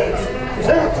 220 guineas,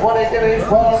 220 guineas,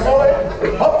 well going,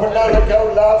 up and down the go,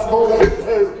 last call them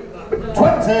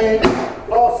 220,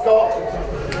 last Scott.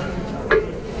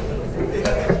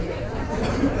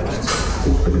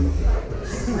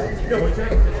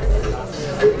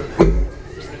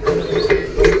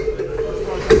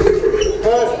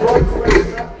 First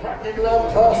cracking lamb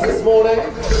pass this morning.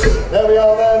 There we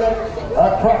are there then. A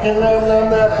cracking lamb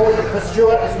there for you for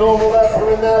Stuart. It's normal there for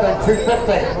him there then.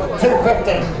 250,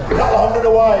 250. Cut 100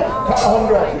 away. Cut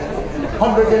 100.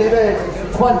 100 guinea bid.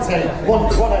 20,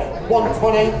 120,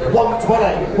 120,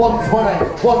 120,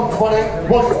 120, 120,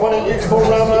 120, useful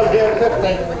round over here,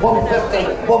 50,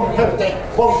 150, 150,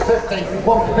 150,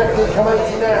 150, come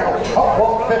 80 now, up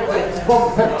 150,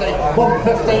 150,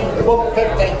 150,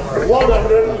 150,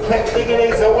 150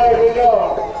 guineas, away we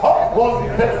go, up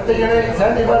 150 guineas,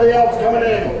 anybody else coming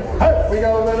in, up we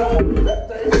go then, up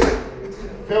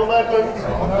 150, Phil Medland.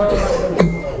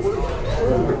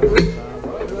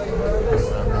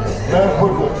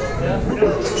 Woodward.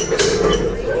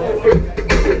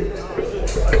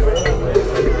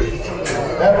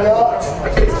 There we are,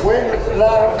 twin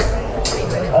lamb,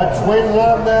 a twin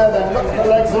lamb there, then look at the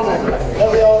legs on it.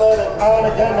 There we are there, then, and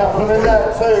again now put them in there,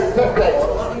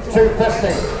 250,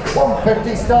 250.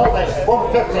 150 start next,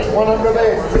 150, 100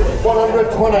 is,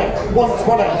 120,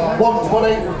 120, 120, 120,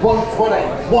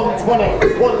 120,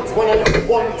 120,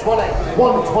 120,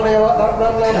 120, like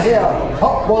that run here,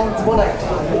 up 120,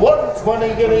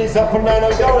 120 guineas up and down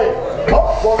and going,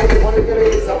 up 120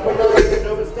 guineas up and down,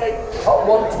 no mistake, up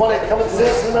 120, come and see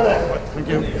us in a minute. Thank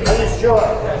you. Are you sure?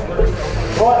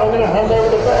 Right, I'm going to hand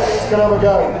over the bed, he's going to have a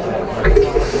go.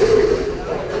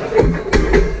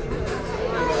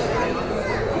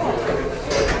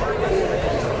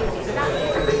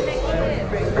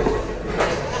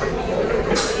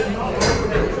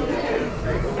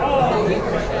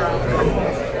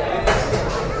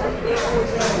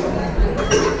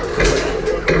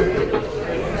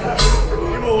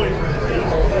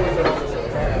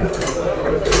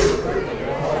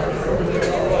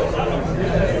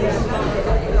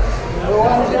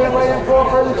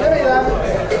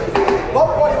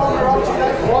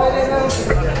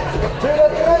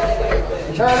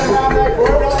 Turning around that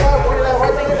corner,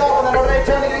 right thing is up, and then over there,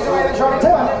 turning these away, then shorty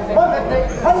 200,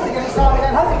 150, 100 guineas starting,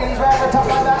 then 100 guineas round for top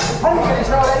like that, 100 guineas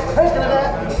shorty, who's going to do it?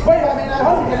 Wait a minute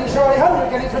now, 100 guineas shorty, 100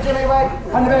 guineas for Jimmy Way,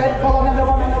 100 bid, go on, under,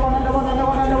 120,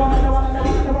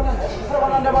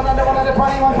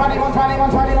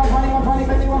 120,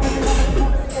 50, 150,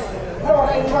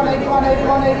 180, 180,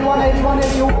 180, 180,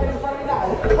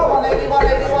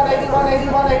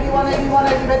 180, 180,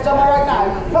 180, bits on my right now.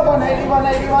 180,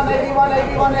 180, 180,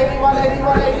 180, 180, 180,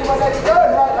 180, 180,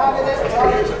 good, right hand of this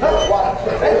time.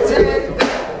 150.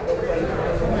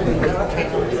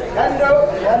 Can do,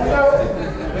 can do.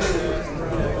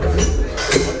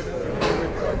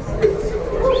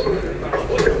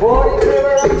 42,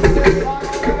 we're up to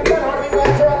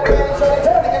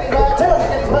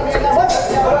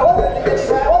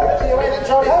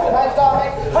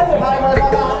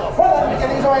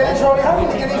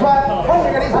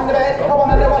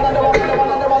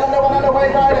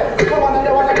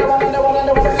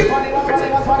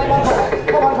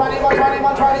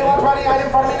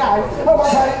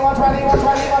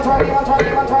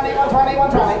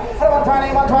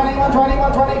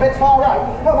 120, bits far right.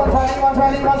 120,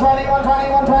 120, 120,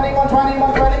 120, 120,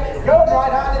 120. Good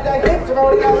right handed there, keeps it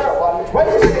rolling over.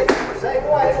 120, same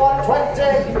way,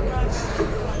 120.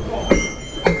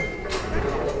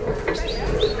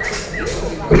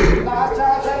 Last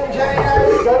chance, Jenny,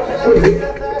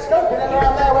 scoping it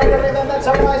around there, wait a minute, then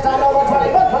somebody's down low,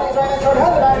 120, 120,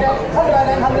 100,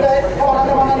 100, 100,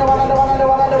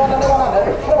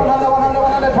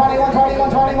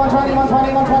 120,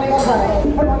 120, 120.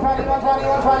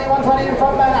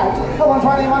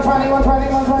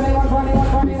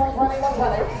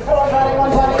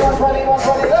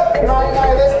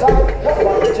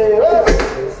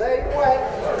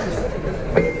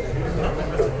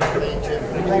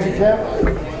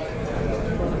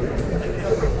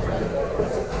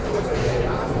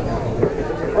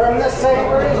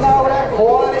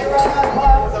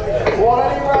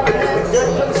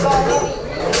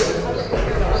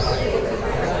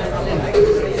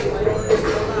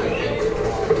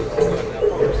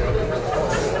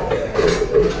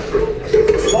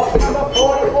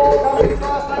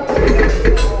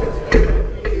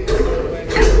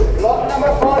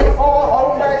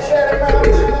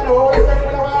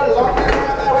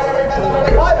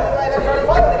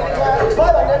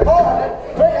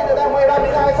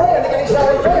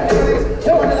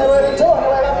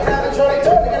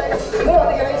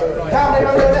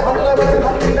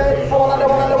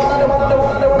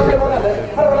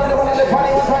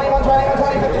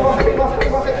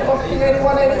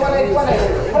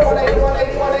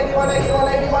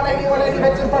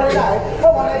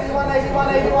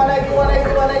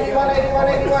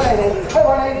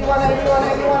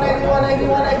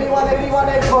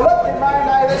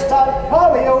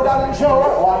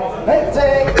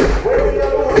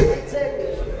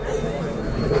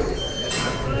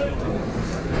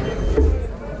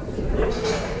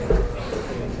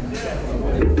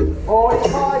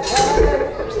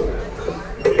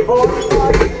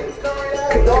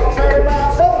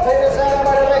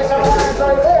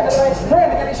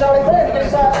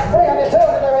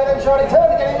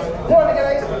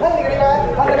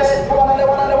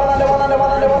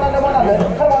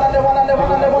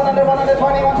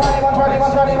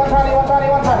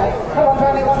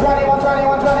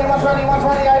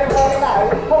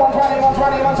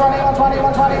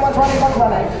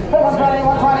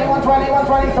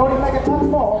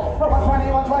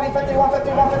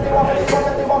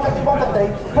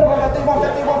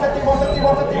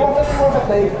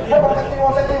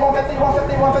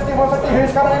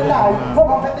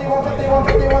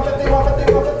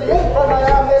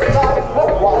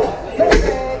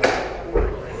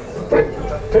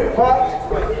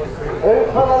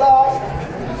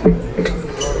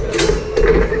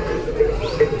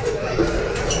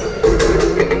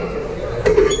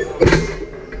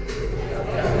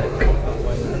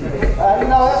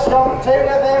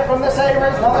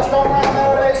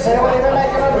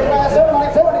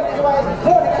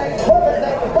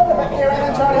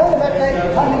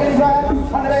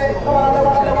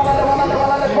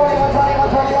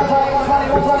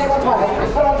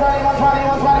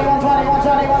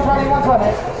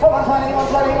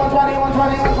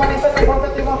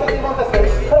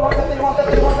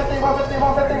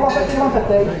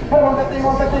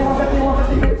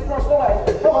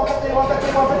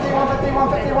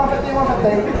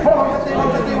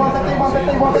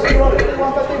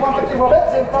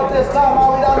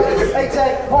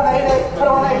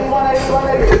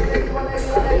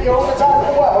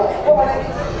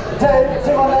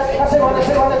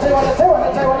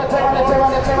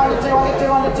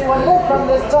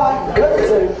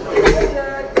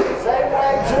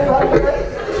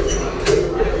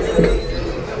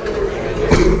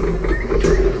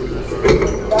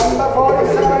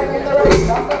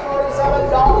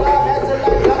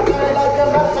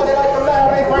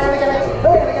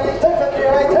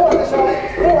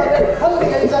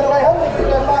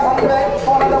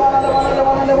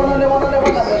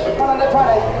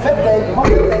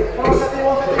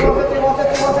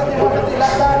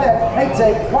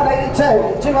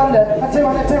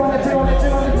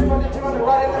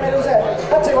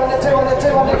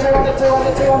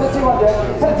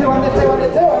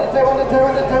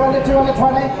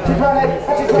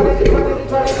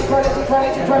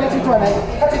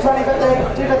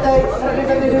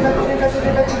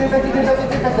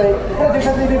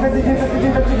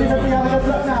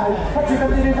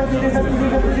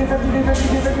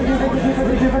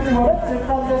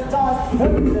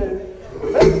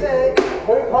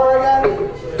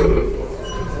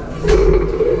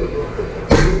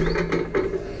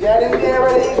 Getting near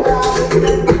it, he's round.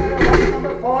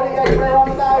 Number 48, we're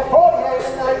on now. 48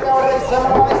 and 9, go away.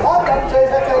 Someone on his hand on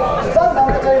 250. Sun on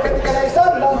the 250, can he?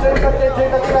 Sun on 250,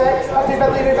 250 legs.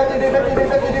 250, 250,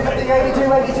 250, 250, 82,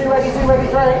 82, 82,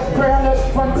 83, 300,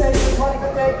 20, 20,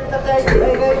 50, 50,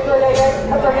 88, 388,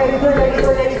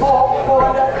 383, 84,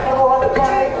 400,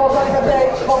 420, 420,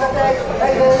 50, 450,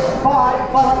 80, 5,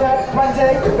 500,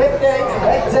 20, 50,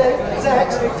 80,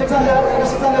 6, 600,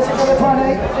 600,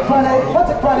 620, 620, what's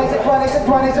it 20, 620,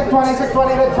 620, 620,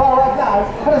 620, let's try right now.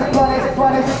 What is it 20,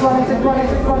 620,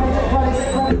 620, 620, 620,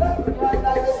 620, 620, right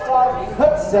now this time,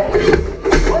 let's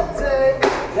see.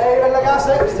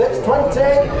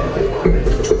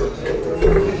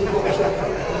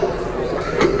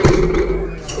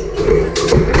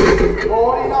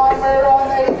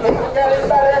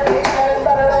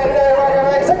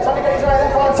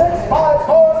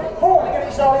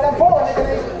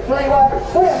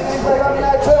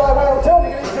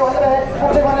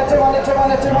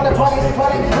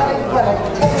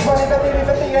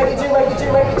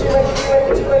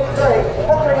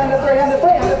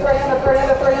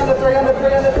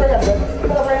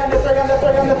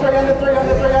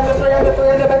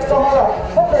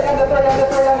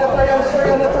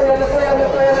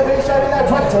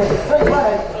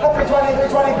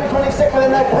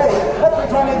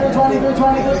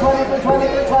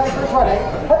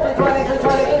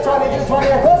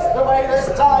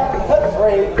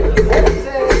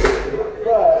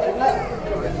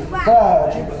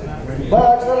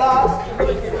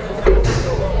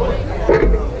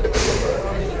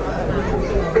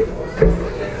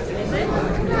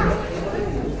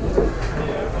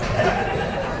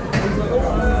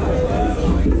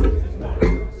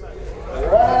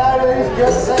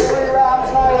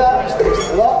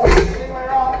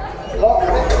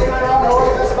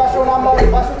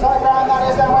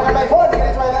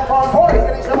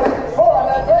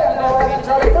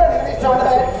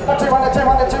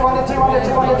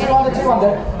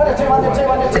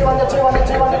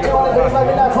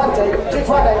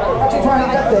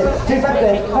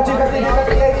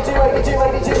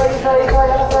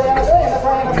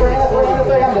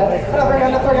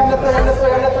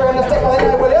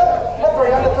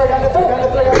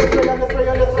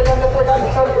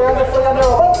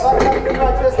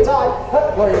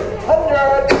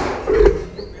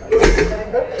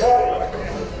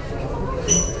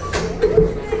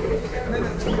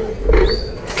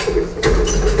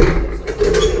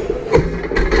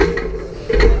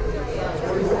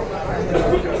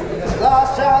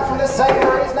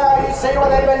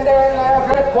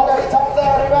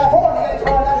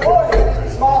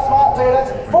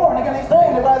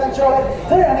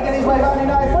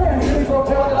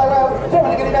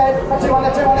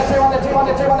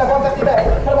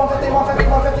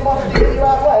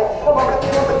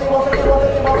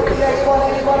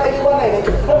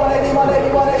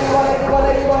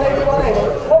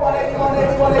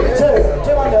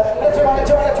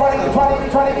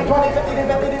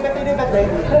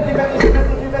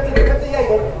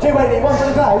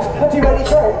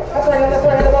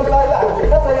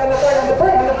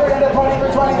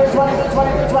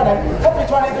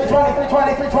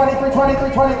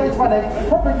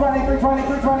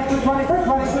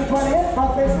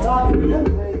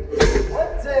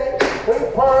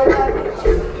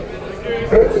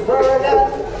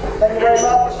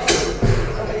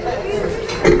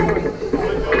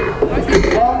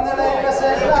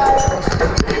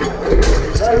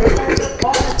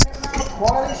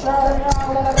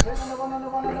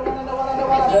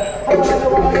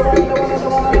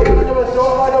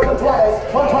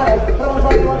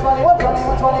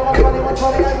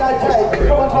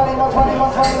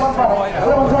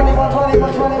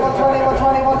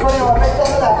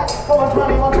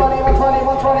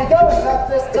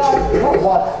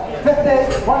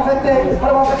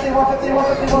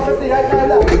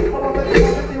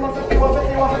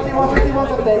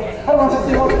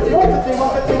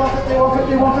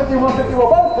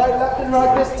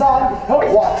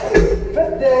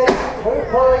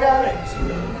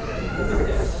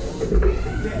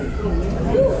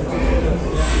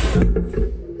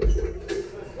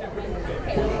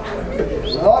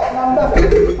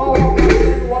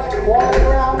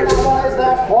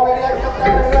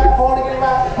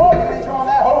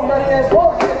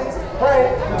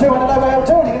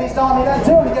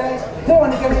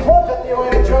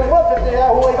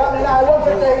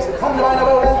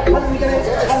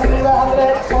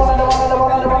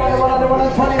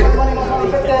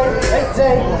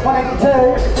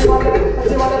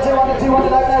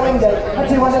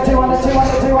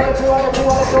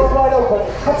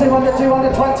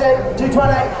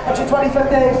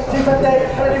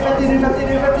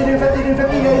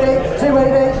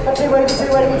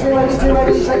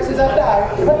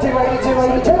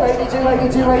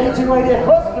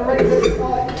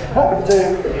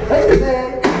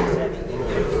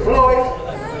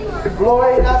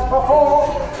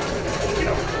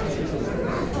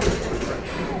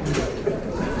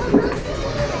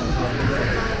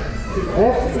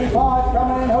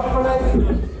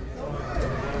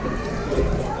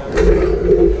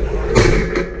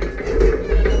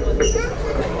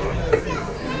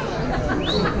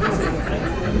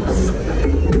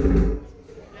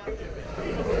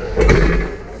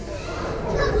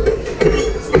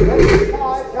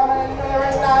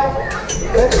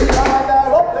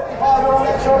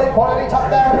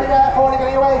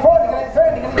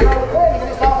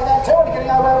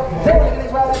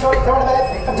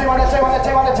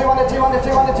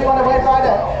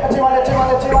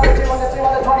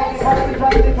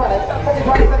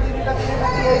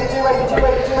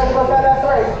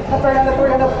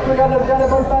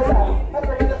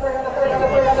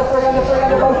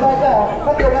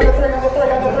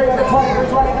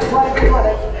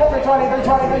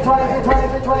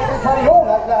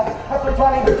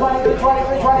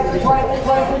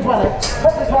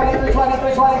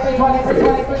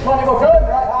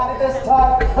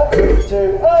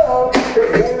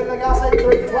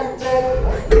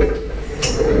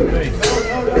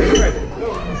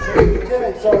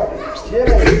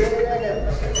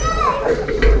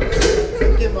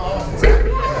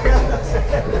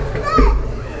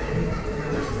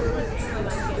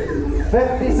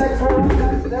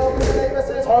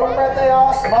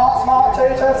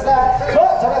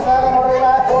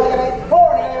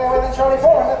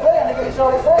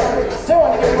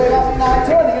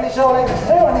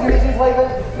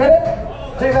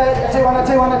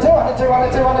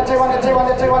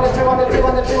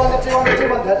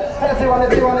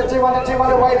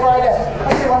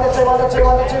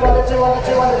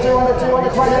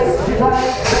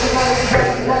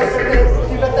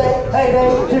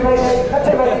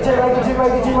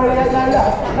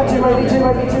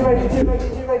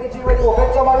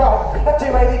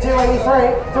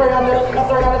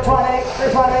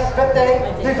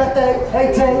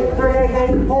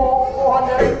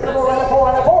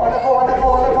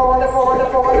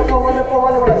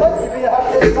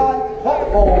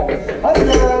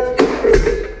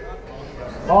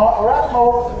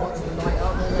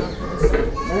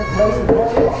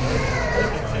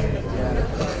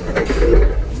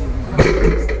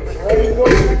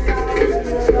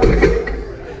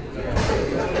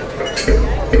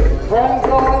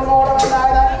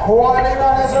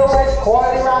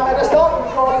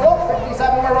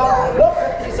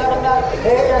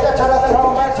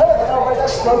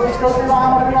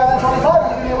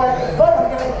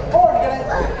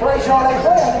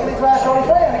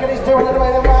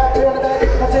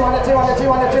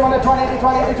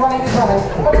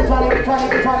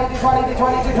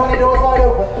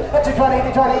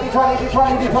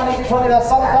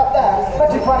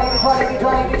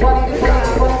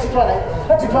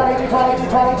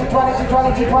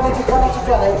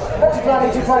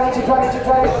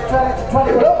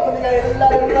 20, we're up in the gate,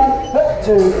 11, up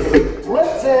to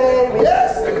 20,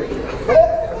 yes!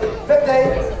 50,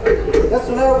 this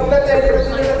one over, 50,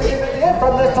 50, in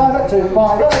from this time up to 5,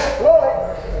 right,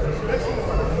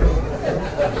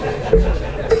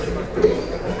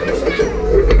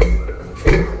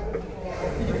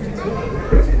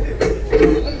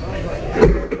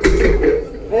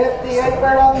 58,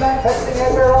 we're on then,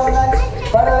 58, we're on then.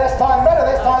 Better this time,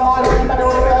 I don't better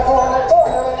all the way, 400,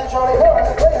 400, then surely,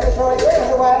 400, 300, surely,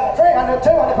 300 away, 300,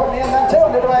 200, put me in then,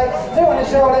 200 away, 200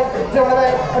 surely, 200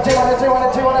 away, 200,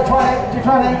 200, 220,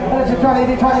 220,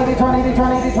 220, 220, 220, 220,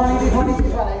 220, 220,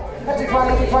 220. 20,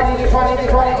 20, 20,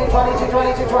 20, 20, 20, 20,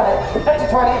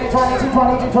 20, 20, 220, 220,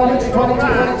 220, 220,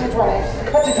 220, 220,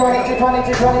 220,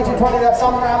 220, 220, 220, that's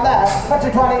something around there.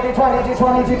 220, 220,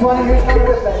 220, 220, who's coming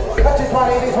with me?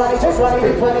 220, 220,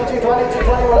 220, 220, 220,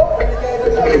 220, we're up in the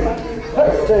game of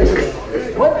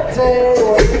 20, we'll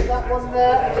get that one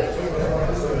there.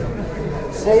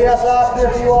 See us after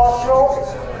if you are short.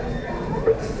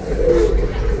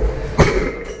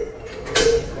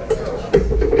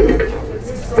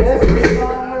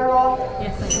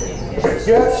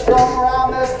 Get strong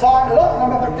round this time, look,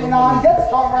 number 59, get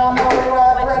strong round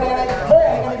everywhere,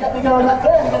 300, get me going,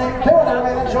 300, 200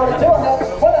 away then shorty,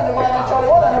 200, 100 away then shorty,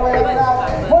 100 away then now,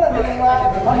 100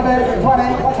 anywhere, 100,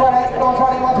 20, 120,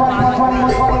 120, 120,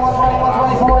 120, 120, 120,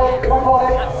 120, 40,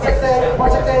 140, 60,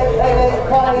 160,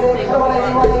 80, 180,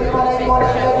 180, 180, 180,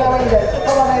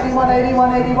 180, 180,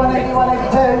 180, 180,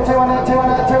 180, 200,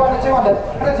 200, 200, 200,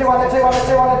 200, 200,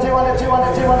 200, 200, 200,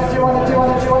 200, 200, 200,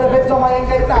 200, 200 bits on my in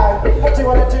gate now.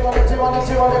 200, 200, 200,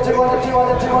 200, 200,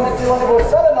 200, 200, 200, we're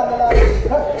selling on the line.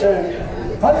 200.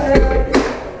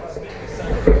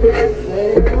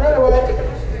 There you right away.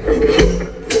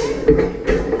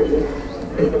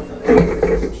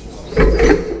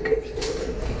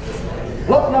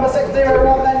 Look, number 60, we're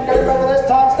on then, getting better this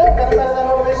time, still getting better than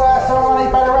all the big wire, so on,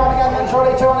 he's better around again than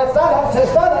surely 200, stand on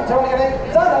 20, getting,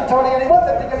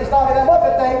 150, get me started then,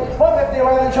 150, 150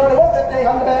 away then surely, 150,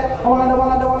 100, 100, 100,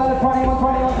 100, 120,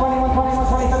 120, 120, 120,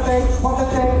 120, 50,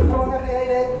 150, 150,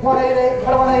 80, 180,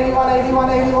 180, 180,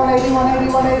 180, 180,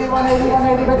 180, 180, 180,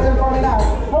 180, bits in front of me now,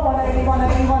 180,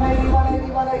 180,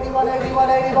 180, 180,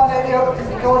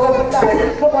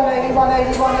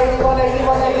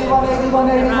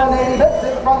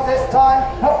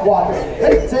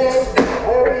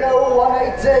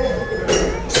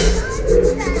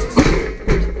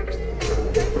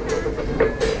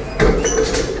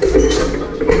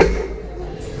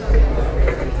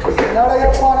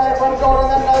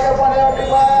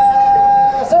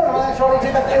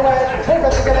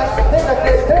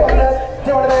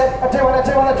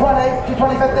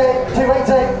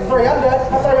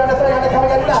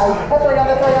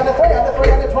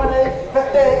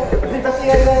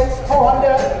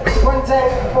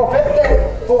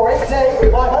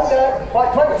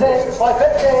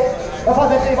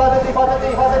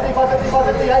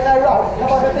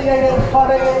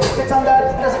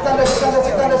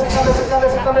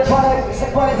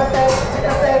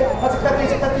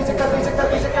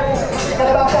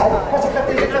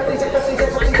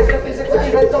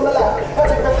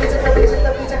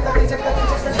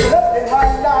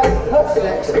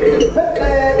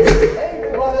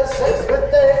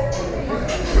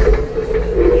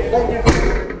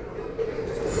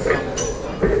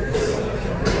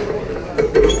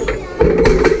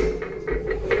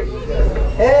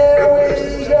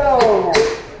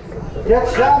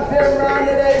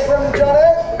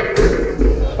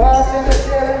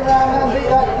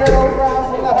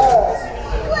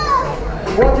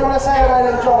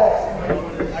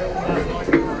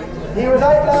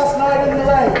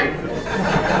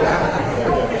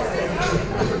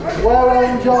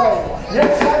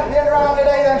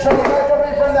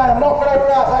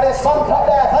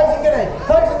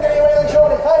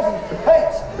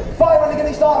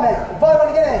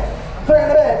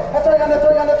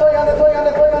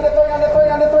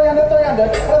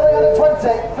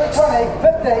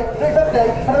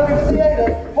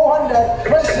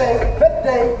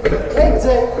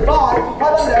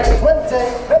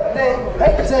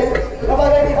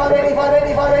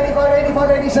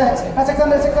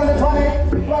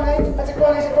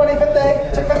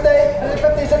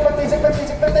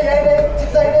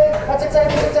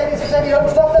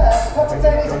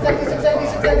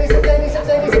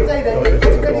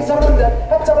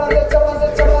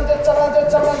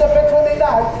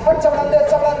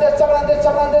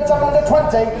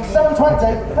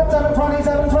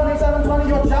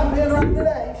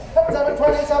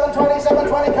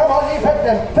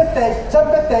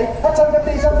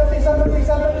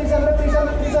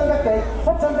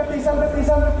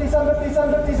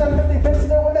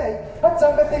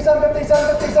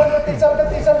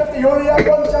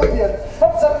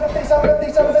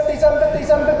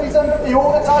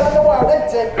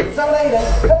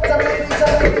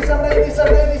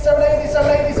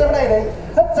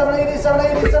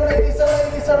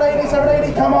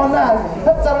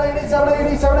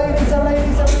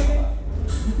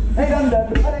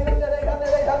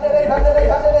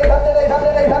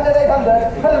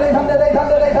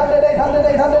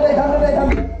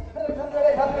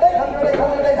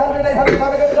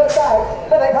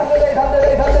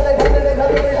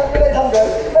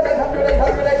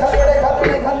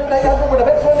 with a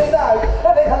bit 20 now.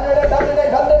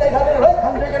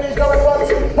 800 and he's going once.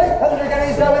 800 and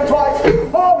he's going twice.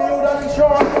 Oh, well done,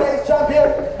 insurance today's champion.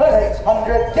 At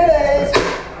 800 guineas.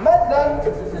 Medland,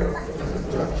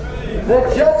 the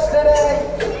judge today,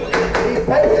 he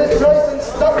begged his choice and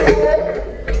stuck to it.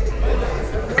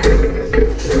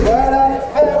 Well done,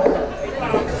 Phil.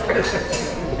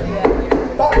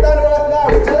 Back down to earth now,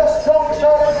 still a strong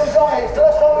shoulder from Johnny, still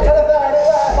a strong to the third,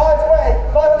 five away,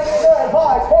 5 in the guinea third,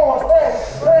 5, 4,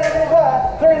 3 in the guinea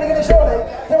third, 3 in the guinea shorty,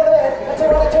 2 in the mid, and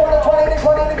 2 on the 220,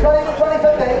 20, 20, 20,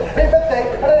 50, 50,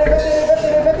 and then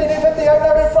 50, 50, out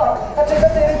there in front, and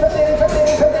 250, 50,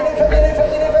 50, 50, 50, 50,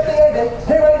 50, 50, 80,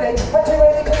 280, and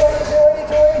 280, 280, 280,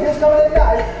 280, who's coming in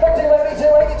now, and 280,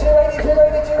 280, 280,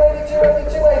 280, 280,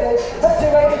 280, 280, and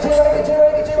 280,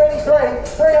 280, 280, 280,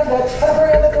 300, and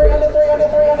 300, 300,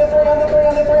 300, 300, 300,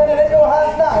 300, 300 in your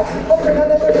hands now.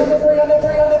 300, 300, 300,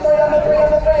 300, 300,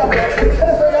 300, 300,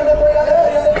 and 300,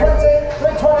 300, 320,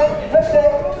 320, 50,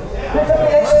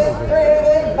 350, 80,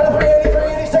 380, and 380,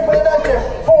 380, stick with it, don't you?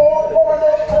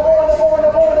 400, 400,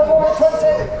 400, 400,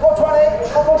 420, 420,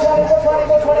 420,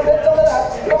 420, 420, bits on the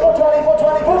left, 420,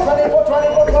 420, 420,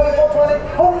 420, 420,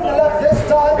 420, on the left this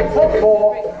time, and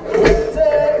 420.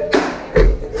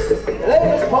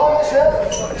 Ladies partnership.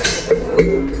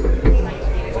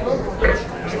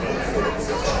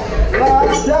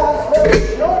 Last chance for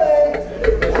Johnny.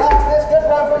 Last this good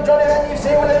run from Johnny, then you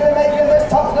see what they've been making this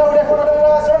top's no different than the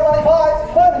last everybody.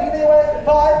 5, 5 in the away,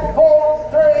 5, 4,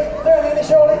 3, 30 in the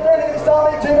shorty, 30 in the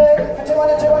starting, 2 big,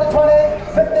 200, 220,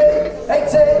 50,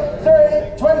 80,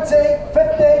 3, 20,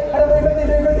 50.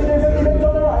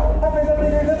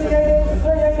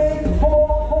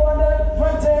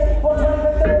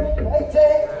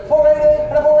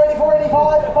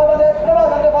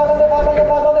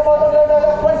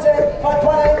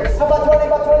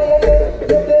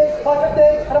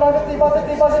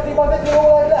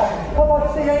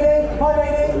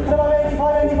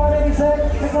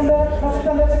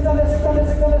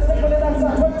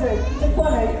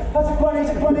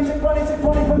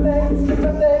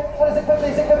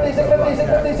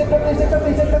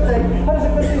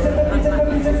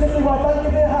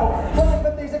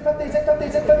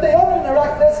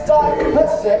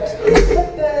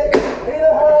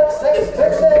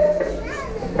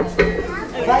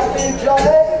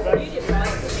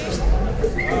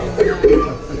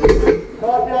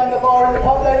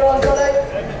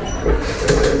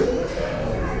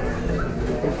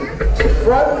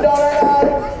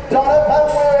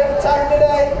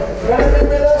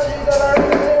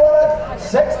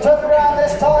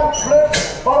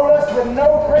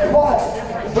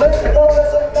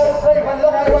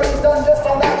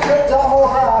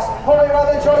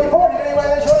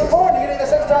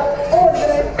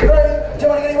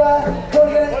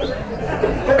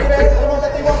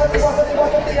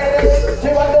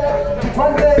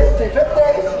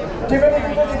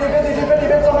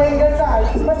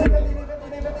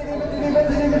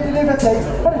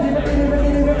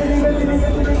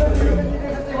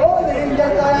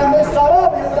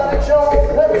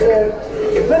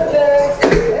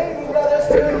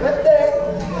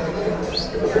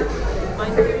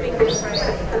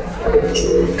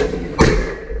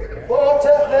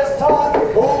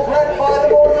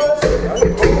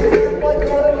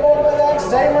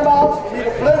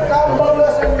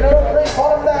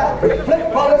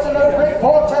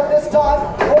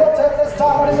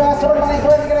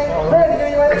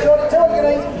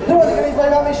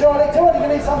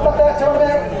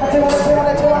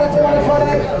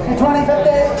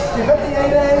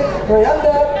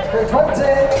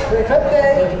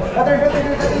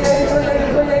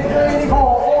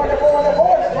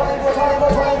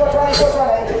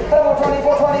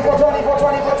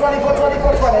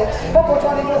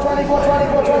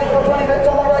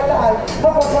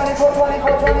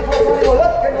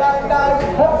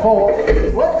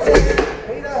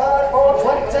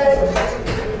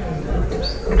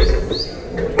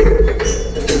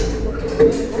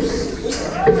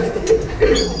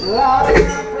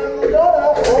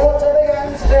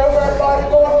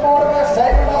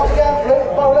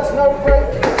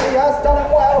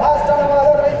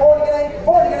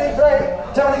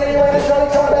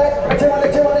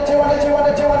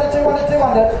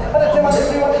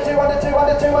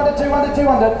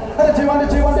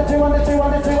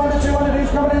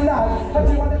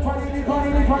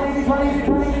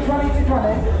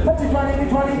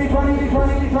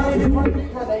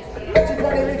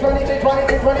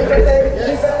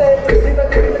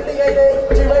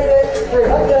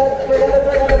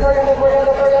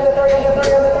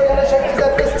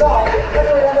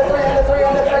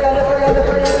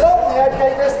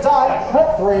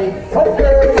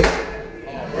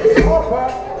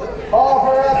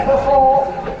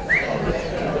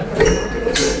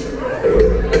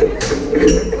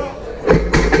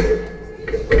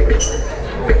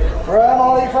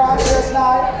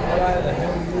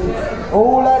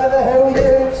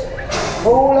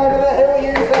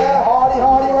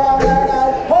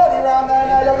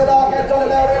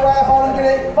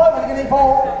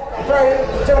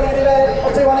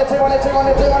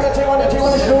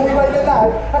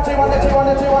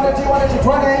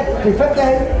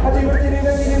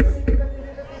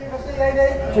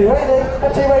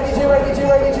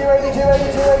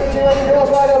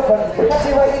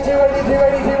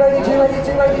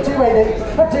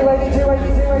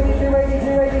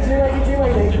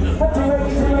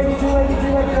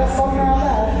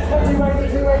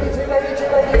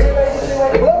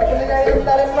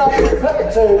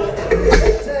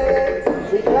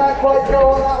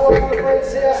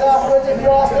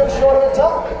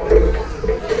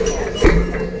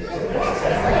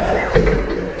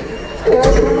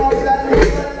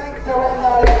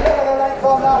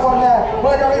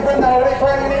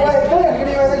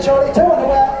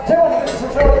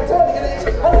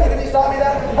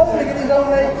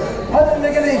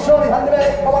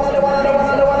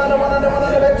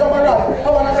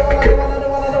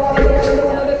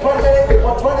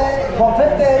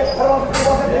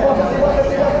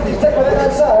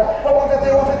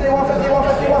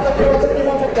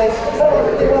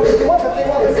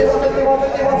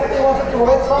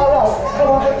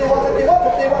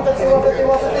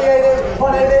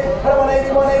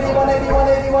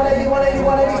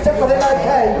 Check with an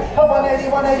okay. 180,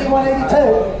 180,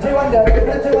 182, 200,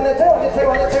 200, 200, 200,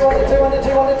 200, 200,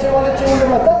 200, 200, 200,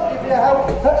 200. Thank you for your help.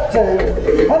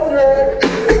 200,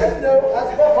 as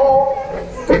before.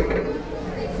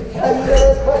 And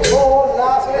as before,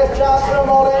 last year's chance for a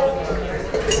molly.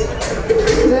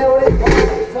 There it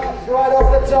is, right off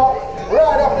the top.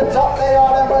 Right off the top, they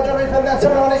are then by jumping from that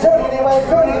 200, 200 anyway,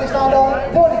 200 stand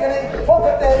on, 200 guinea.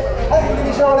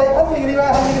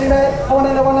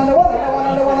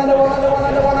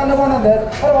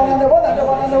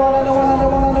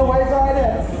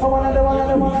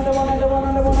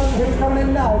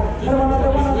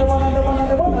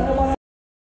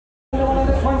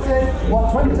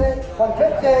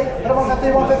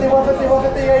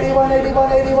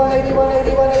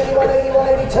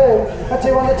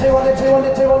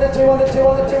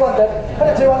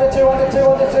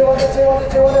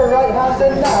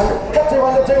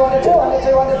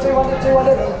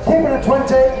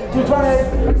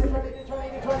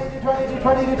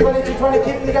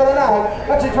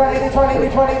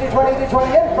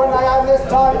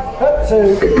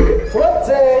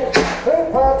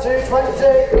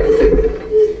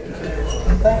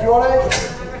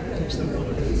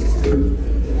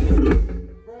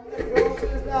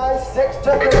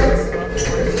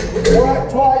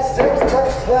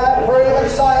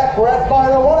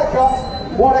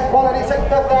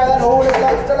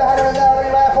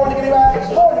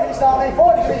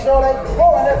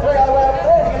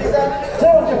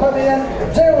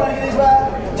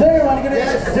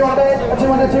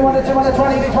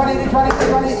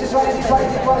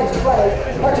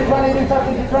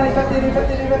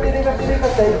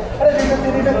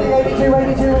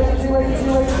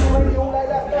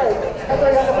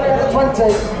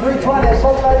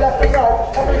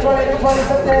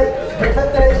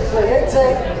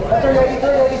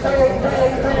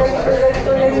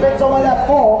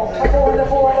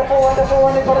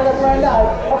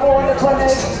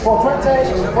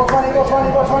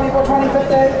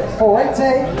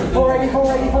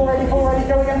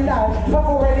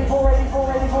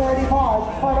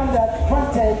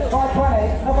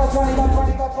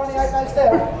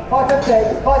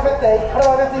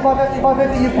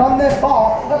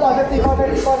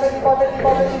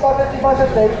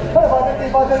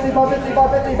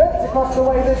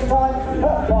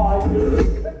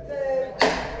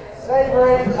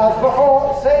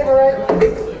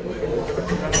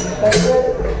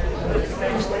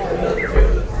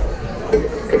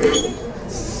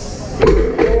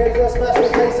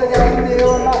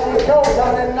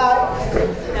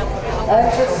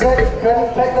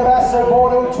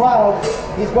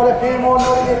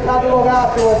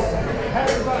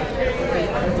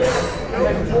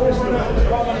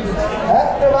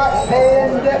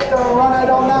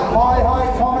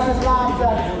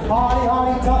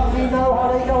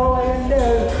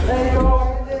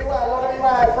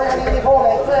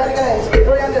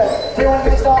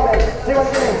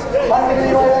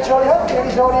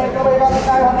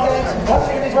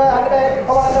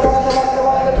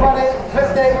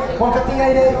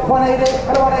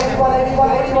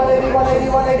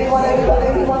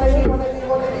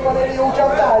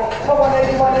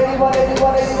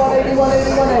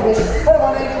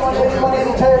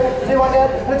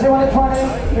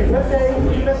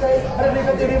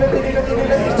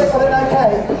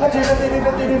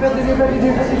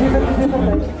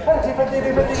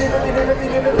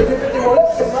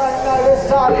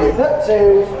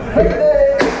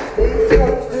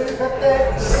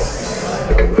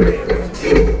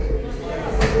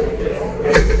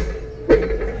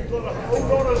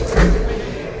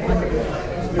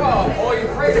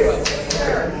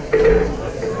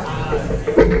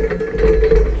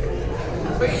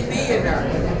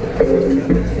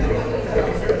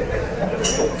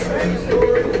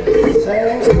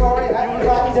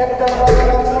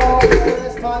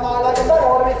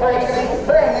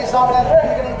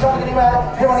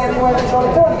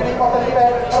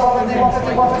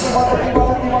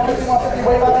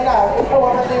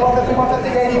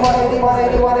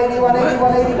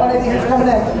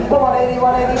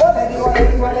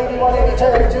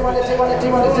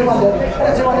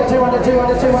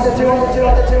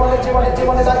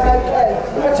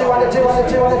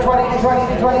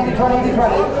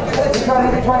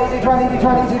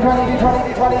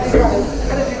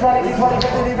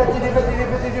 Come on,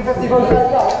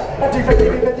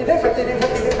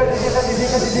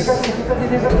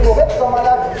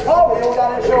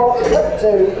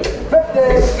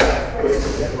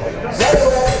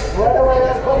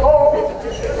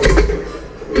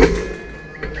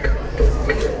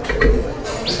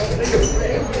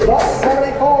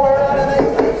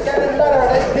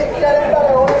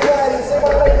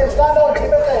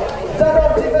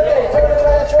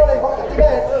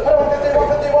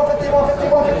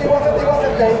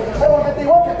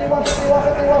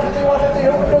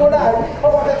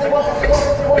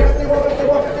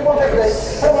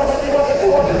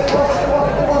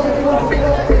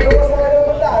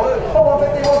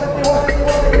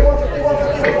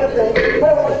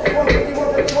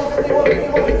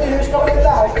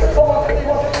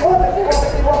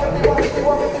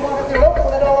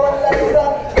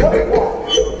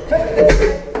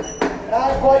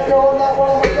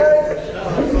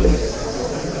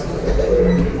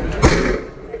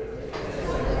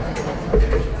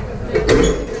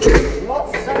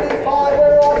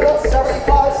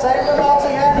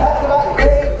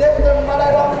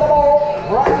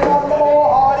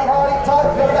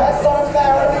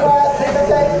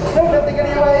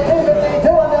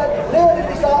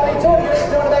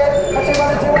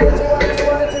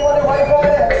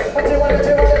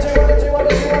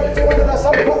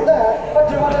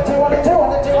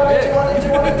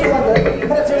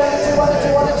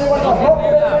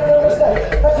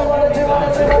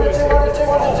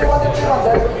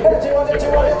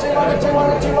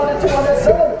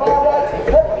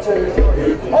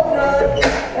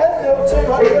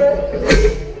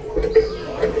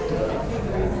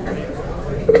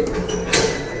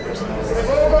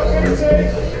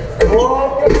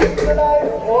 All good in the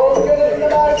knife, all good in the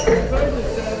knife.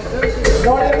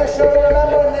 Not in the show,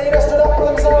 remember, they just stood up for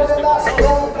themselves in that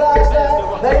strong class there.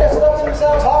 They just stood up for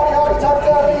themselves, hardy, top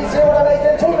down, easy, what I'm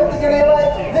making, 250 guinea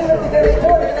away, then 50 guinea,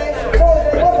 200 guinea, 200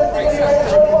 guinea, 150 guinea away,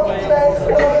 show 150 base,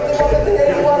 150, 150,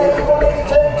 81, 82, 250,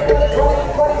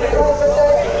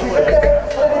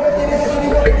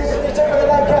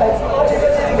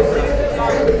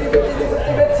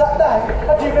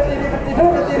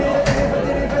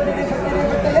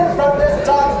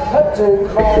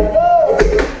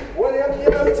 William, you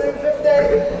know 250.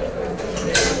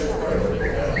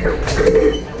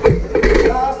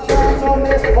 Last chance on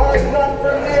this first run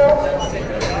from Neil.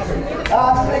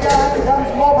 And the big hand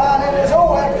comes Moban in his own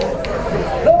way.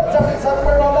 Look, 77,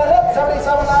 we're on the look,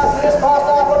 77 last this past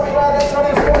half, what we ran this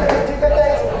 20,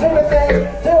 250,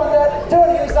 250, 200, 200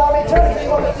 guineas army, 250,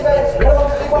 150 base,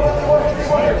 150, 150,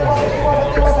 150, 150,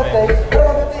 150, 150,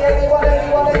 150, 81,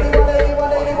 81, 81,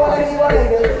 81, 81, 81,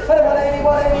 80,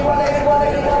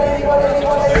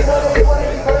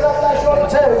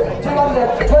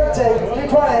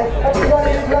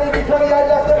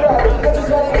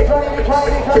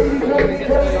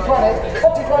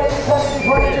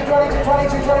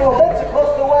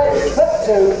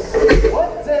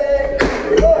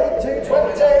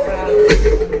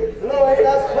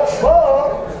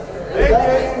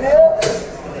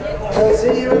 We'll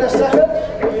see you in a second.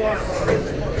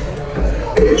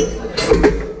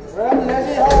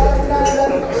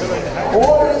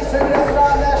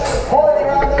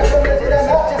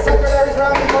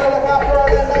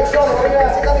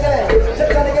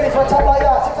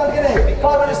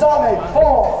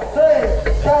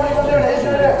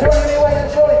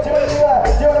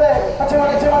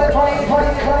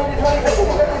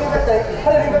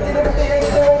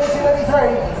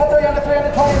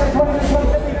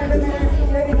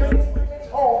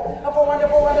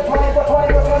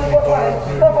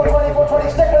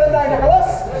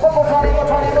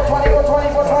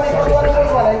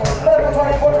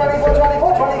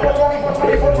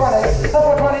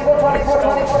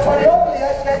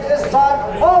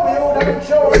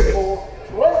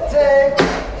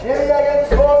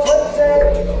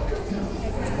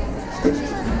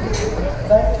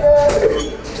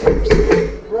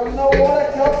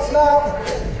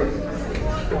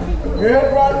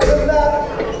 Good run from that.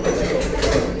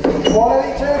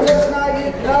 Quality 2 just now.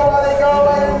 You know how they go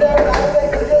away and down. How they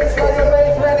do this way of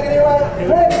base. 300 guinea away.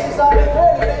 300 guinea side.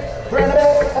 300 guinea. 300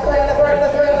 base. A 300,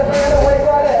 300, 300, 300. Wait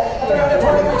right there. A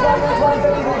 320, 20, 20,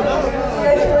 50,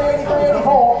 83, 83,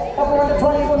 84. A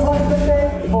 420, 120,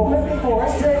 50, 450,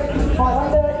 480,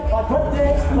 500, 520,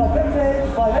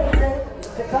 550, 580.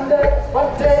 600,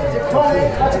 20, 620,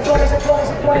 620,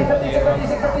 620, 620, 50,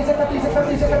 60, 50, 60,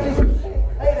 50, 60, 50,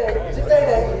 80,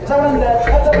 700,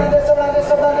 700, 700,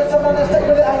 700, 700, stick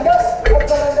with it, Angus.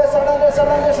 700, 700,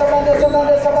 700, 700,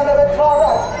 700, 700, bit far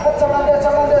right. 700,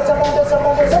 700, 700,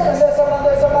 700, 700,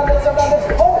 700, 700,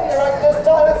 700. Hold it right this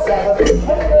time at 700.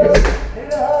 Need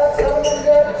a hard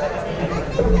 700.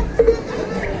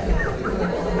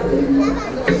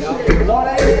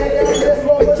 188 against this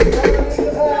one was coming in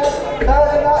the pad.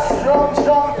 That in that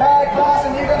strong pad class,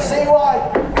 and you can see why.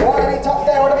 180 top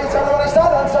there, what do we tell them when I stand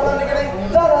on 700 guinea?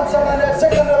 700,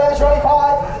 600,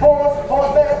 25, 4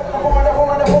 bit, 400,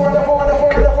 400, 400, 400,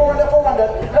 400, 400,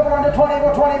 400, 420,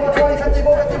 420, 420, 50,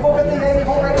 450, 450, 80,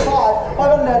 485,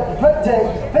 500,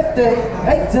 50, 50,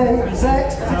 80,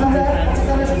 6, 600,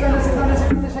 600, 600, 600,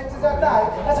 600, 600,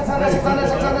 600,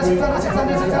 600, 600, 600,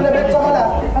 600, 600, bits on my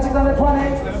left,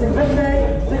 620,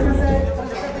 650, 650,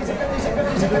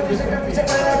 650,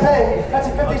 650, pay. That's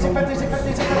 50, 650,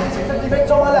 650, 650, 650,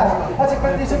 bits on my left. That's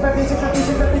 50, 650, 650,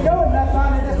 650, going left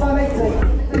time in this time 80,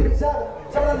 57,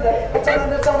 700,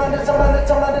 700, 700,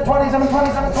 700, 720,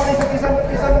 720, 720, 50,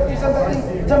 750, 750,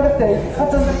 750, 750,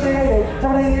 that's 750, 80,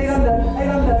 780, 800,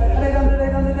 800, 800,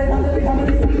 800, 800,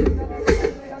 800,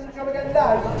 800, coming again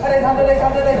down, at 800,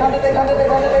 800, 800, 800,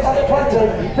 800,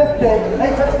 820, 50,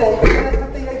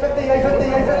 850, 850,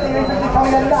 850, 850, 850,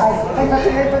 coming in now.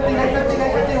 850, 850, 850,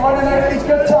 850, running over these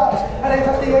good tops. At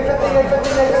 850, 850,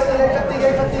 850, 850,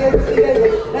 850, 850,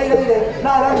 880,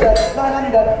 900,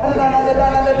 900, 900,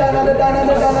 900, 900,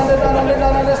 900, 900, 900,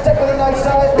 900, stick with a nice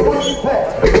size, but what have you picked?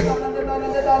 900,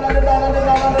 900, 900,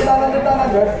 900, 900,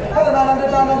 900, 900,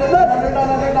 900, 900,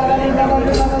 900, 900,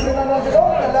 900, 900, 900,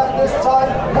 on the left this time,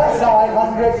 that's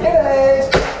 900 guineas.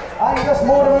 Angus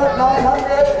Mortimore at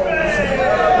 900.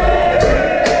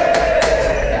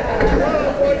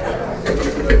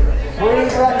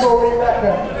 We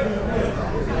reckon.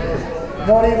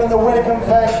 Not even the Wycombe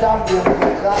Fair champion.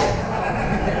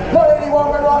 Not anyone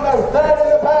went wrong though. Third in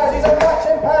the pairs. He's a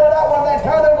matching power that one then.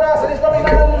 Power the grass, and it's going to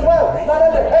be 900 as well.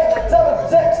 900, 8, 7,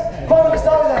 6. 5 on the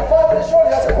start then. 5 on the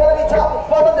shorty, that's a quality top.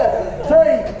 500,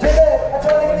 3, 2 there. That's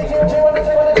 200, 200, 200,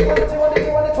 200, 200,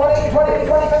 200, 200, 20, 20,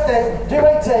 20, 50.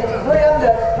 280,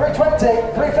 300,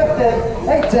 320,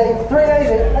 350, 80,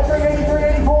 380, and 380,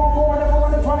 380, 400,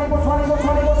 400, 420, 420,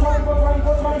 420, 420,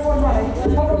 420,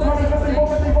 420, 420, 420, 420,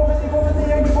 450, 450,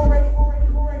 450, 80, 480,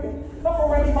 480,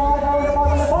 480, 480, 500,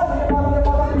 500, 500, 500, 500,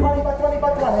 20 by 20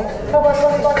 by 20, 20 by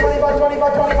 20 by 20 by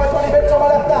 20 by 20 bits on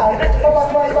my left hand,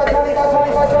 20 by 20 by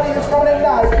 20 by 20 who's coming in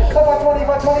now, 20 by 20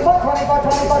 by 20 by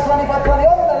 20 by 20 by 20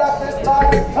 on the left this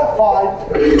time, at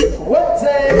 5,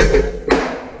 20,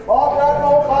 Barbara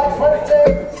North by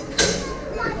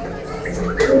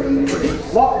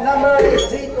 20, lot number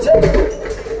 82,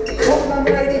 lot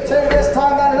number 82 this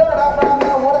time, then look at that man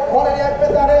now, what a quality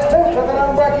outfit that is, 2 for the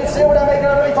number, you see what I'm making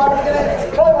out of me, 500 in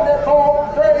it, 500,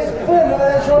 4, 3, 300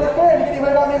 there, shorty, 300, get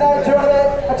him on me now,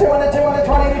 200, 200, 200,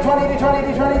 20, 20, 20,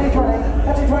 20, 20, 20, 20,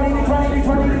 20, 20, 20,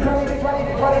 20, 20,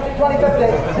 20, 20, 50,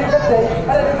 50,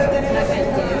 and then 50, 50,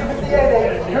 50,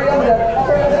 80, 300, 300,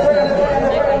 300, 300,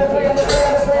 300, 300,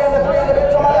 300, 300, 300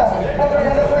 bits on my left,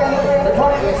 300, 300, 300,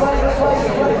 20, 20, 20, 20,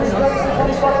 20, 20,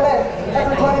 20, 20,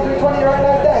 every 20, 20, right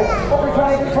now day, every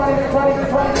 20, 20, 20,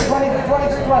 20, 20, 20,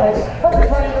 20, 20, every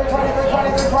 20, 20,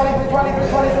 20, 20, 20, 20,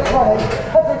 20, 20,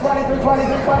 every 20, 20,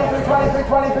 20, 20, 20, 20,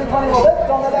 20, well,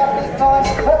 bits on the left this time,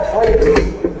 at 3,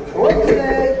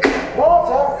 Wednesday,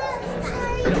 water,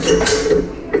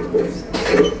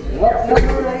 lot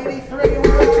number 83,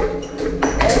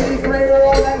 we're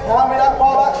on then, coming up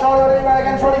by that shoulder anyway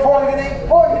again, 24 guinea,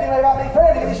 4 guinea away back me,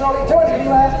 3 guinea shortly, 200 guinea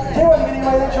away, 200 guinea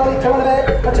away then shortly, 200 there,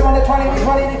 220, 20,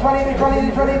 20, 20,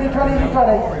 20, 20, 20,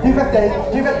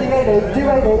 250, 250, 80,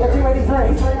 280, 283,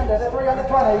 300,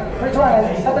 320, 320,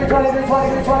 320, 320,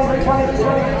 320, 320,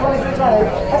 320,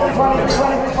 320, 320,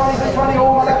 320, 320,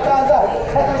 all my left hands out,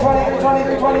 320, 320,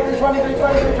 320, 320,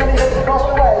 320, 320, hits across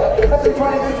the way,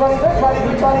 320, 320,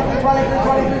 320, 320, 320,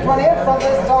 320, 320, in front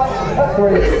this time, at 3.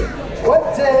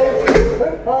 20,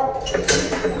 Hooper.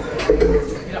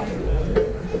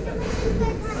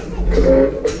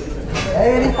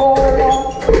 84 we're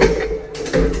on.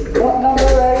 What number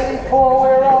 84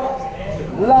 we're on.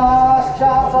 Last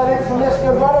chance I think from this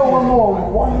good brother. One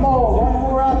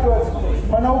more afterwards.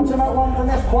 An ultimate one from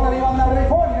this quality one now to be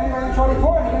 40. Anyway,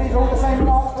 24. He's all the same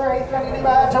marks. 3, 20,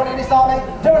 20, start me.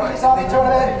 200, start me.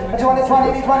 200,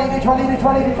 220, 20, 20, 20,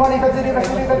 20, 20, 50,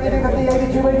 50, 50, 50,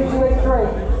 80, 280,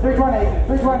 283.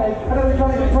 320, 320, another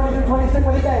 320, 320, 320, stick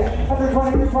with the game.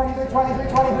 320, 320, 320,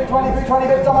 320, 320, 320,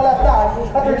 bits on my left hand.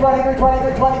 320,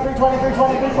 320, 320, 320,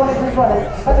 320, 320, 320,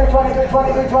 320,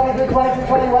 320, 320,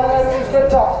 320, well, those good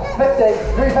tops. 50,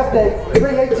 350,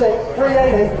 380,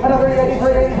 380, another 380,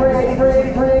 380, 380,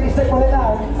 380, 380, stick with it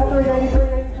now. 380,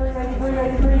 380, 380,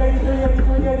 380, 380, 380,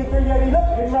 380, 380,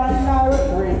 looking right now at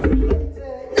 3.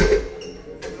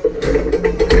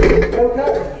 Okay.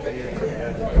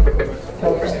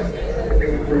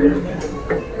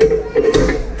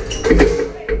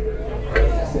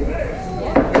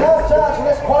 Last chance for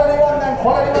this quality one then.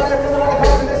 Quality one everyone want to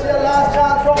come in this year. Last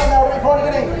chance from now. We're 40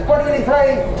 guinea. 40 guinea.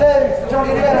 3, 2, 200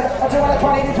 guinea better.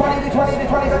 220, 220, 220,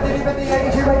 220, 50, 50,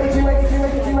 80, 280, 280,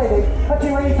 280, 280.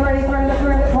 283, 300,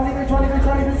 320, 320,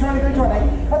 320, 320, 320.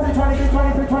 320, 320,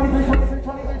 320, 320,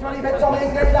 320, 320 bits on the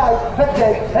English now.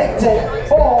 50,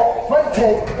 80, 4,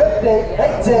 20, 50,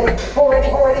 80, 480,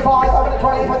 485, over to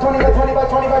 20, by 20, by 20, by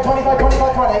 20, by 20, by 20,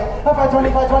 by 20, by 20,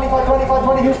 by 20, by 20, by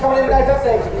 20, who's coming in now?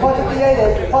 50, 550,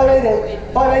 80,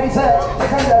 580, 586,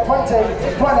 600, 20,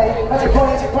 620, that's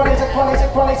 620, 620, 620,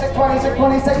 620, 620,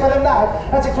 620, 6 for them now.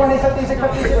 That's 620, 50,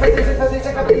 650, 650, 650,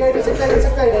 650, 80, 680,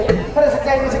 680,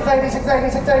 680, 680,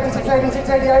 680, 680, 680,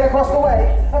 680, across the way.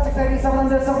 That's 680,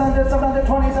 700, 700,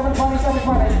 720, 720,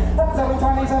 720, that's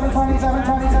 720, 720,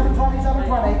 720, 720,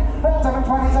 720, that's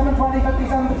 720, 720, 50,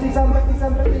 750, 750,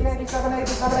 750, 80,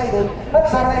 780, 780,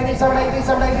 that's 780, 780,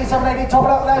 780, 780, top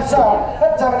it up now, sir.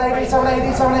 That's 780,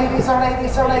 780, 780, 780,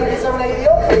 780, 780,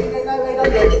 oh,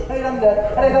 800,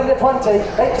 800, 820,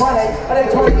 820,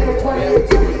 820, 820,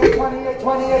 820,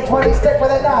 820, 820, stick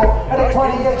with it now. At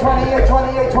 820, 820,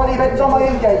 820, 820, bits on my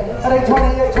in-gate. At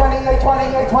 820, 820,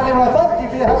 820, 820, well, thank you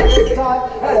for your help this time.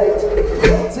 At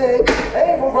 820,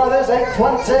 Able Brothers,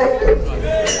 820.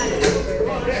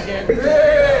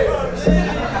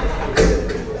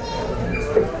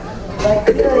 Thank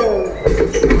you.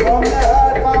 From the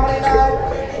herd family now.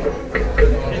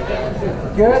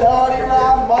 Good hardy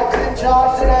round, Mike's in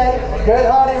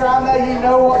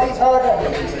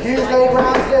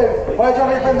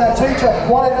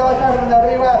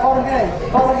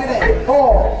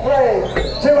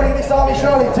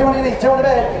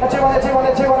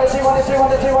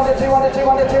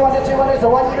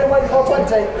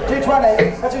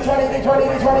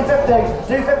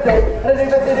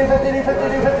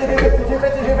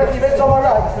bits on my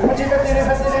right. 250,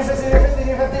 280,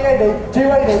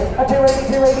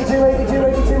 280,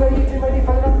 280, 280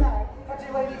 for the run now.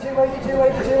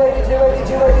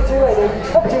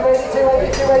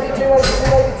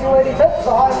 280 bits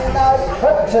behind you now.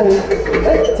 Up to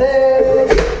 80.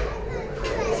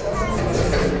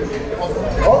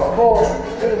 Osborne,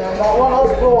 that one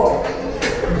Osborne.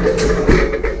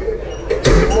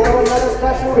 Oh, another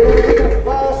special here. The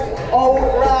first old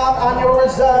round and your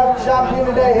reserve champion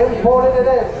today. Who imported it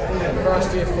in?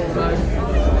 First year full mate.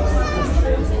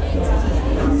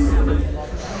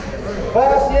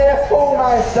 First year full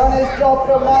mate, done his job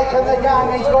for Mike and the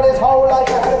gang. He's got his whole life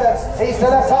ahead of him. He's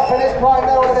still a top in his prime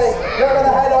now to be. Look at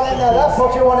the head on him there. That's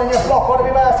what you want in your flock. What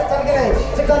do we wear? 600 guinea,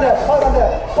 600,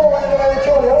 500, 400 away with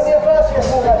Charlie. Only a first year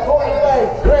full mate. 40 away.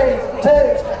 3,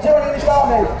 2, 200 English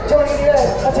army. 200 in the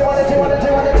end. 200, 200,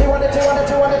 200, 200,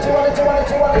 200, 200, 200, 200,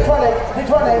 220,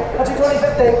 220, 220,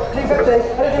 50, 250,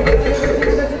 250,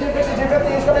 250, 250,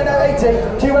 250. He's got in at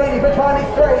 80, 280, but finally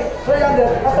 300,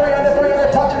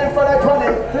 300, touching in front of 20,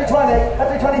 320,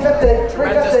 320, 50,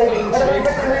 350,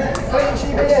 350, 350,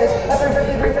 she is,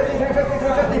 350, 350, 350,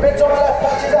 350, bits on the left,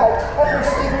 catches out,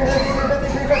 350,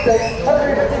 350, 350, 350,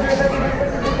 350,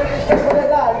 350, 350, straight with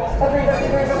it now, 350,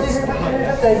 350,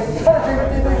 350, 350,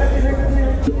 350, 350,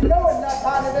 350, no in that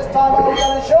hand at this time, are we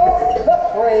going to show?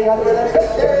 350,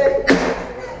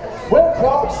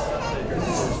 Wilcox.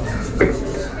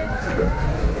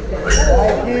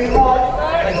 Thank you, Mike.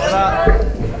 Thanks for that.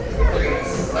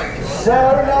 So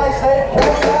nice, they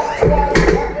come back twice,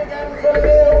 back again for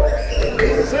Bill.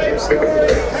 Same story.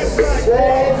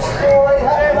 Same story,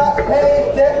 had that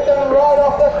pay, dipped them right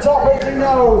off the top, as you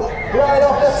know. Right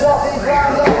off the top, he's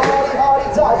round up, hardy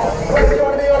type. Where do you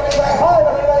want to be? You want to be very high,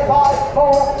 want to be very high.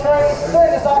 4, 3, 3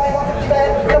 this time, 150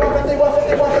 bed, 150,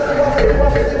 150, 150, 150,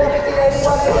 150, 150, 80,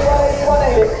 180, 180,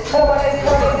 180,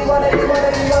 180, 180, 180,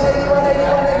 180, 180,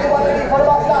 180, 180, 180, for the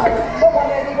back line.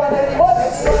 180, 180,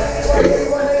 180, 180, 180, 180,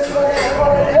 180,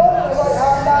 180, on the right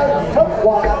hand now. Took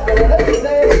one up for the next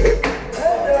day.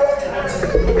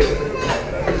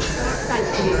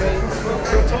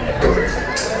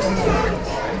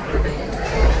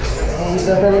 He's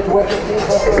a village wicket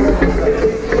keeper.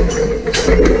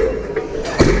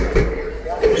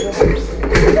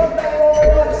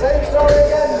 Same story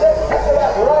again.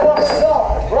 Right off the top.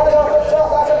 Right off the top.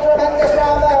 That's a tremendous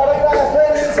round there. Look at that.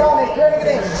 300 inside me.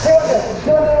 300, 200,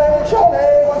 200 around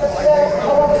Charlie. 158.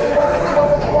 150, 150,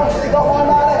 150, 150. Got one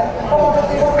man in.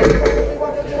 150, 150,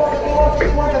 150, 150,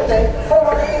 150, 150.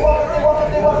 150, 150,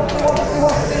 150, 150, 150,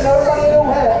 150. No running in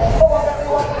all here.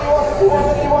 150,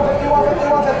 150, 150,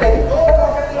 150,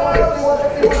 150,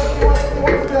 150,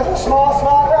 150. That's a smart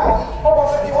round.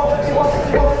 150, 150,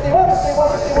 150, 150,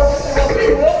 150,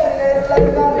 150,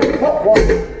 150, 150. Up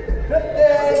 150.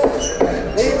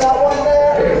 Leave that one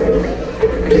there.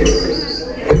 92.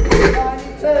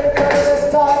 Better this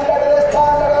time. Look at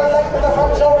the length of the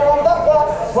front shoulder on that one.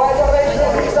 Right on the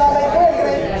 80. He's down there.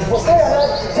 We'll stay on it.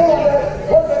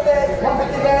 200, 150,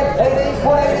 150 again. 80,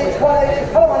 180,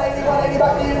 180. 180, 180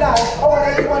 back to you now.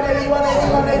 180, 180,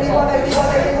 180, 180, 180,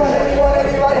 180, 180,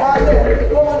 180 right hand in.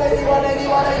 180,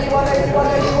 180, 180, 180,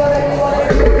 180, 180,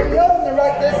 180, 180 on the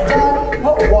right this time.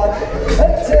 Up 180.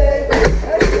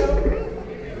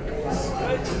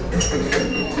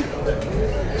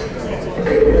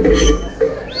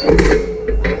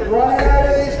 Running out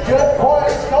of these good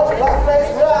quiet Scotch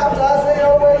Blackface rounds, as we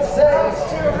always say.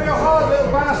 Two real hard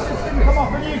little bastards didn't come off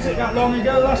the music that long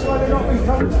ago, that's why they're not been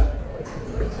coming back.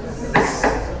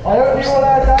 I hope you all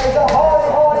heard that. It's a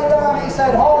hardy round, he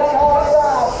said. Hardy round.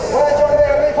 Where's your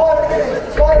name? 500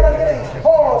 guineas, 500 guineas,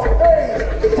 4,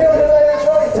 3, 200 away with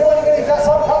Charlie, 200 guineas, that's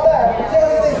some cut there.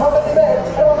 200 guineas, 150 mid,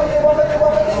 150, 150,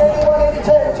 150, 180,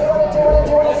 182, 200, 200,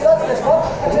 200, that's this one.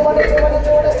 200, 200,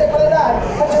 200, stick with it now.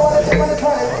 200, 200,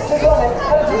 20, 220,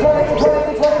 220,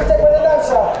 220, 220, stick with it now,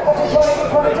 sir.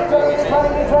 220, 220,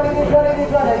 220, 220,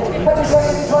 220, 220,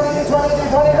 220, 220, 220,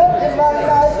 220, looking man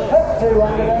now.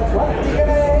 220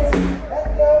 guineas.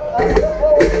 Let's go.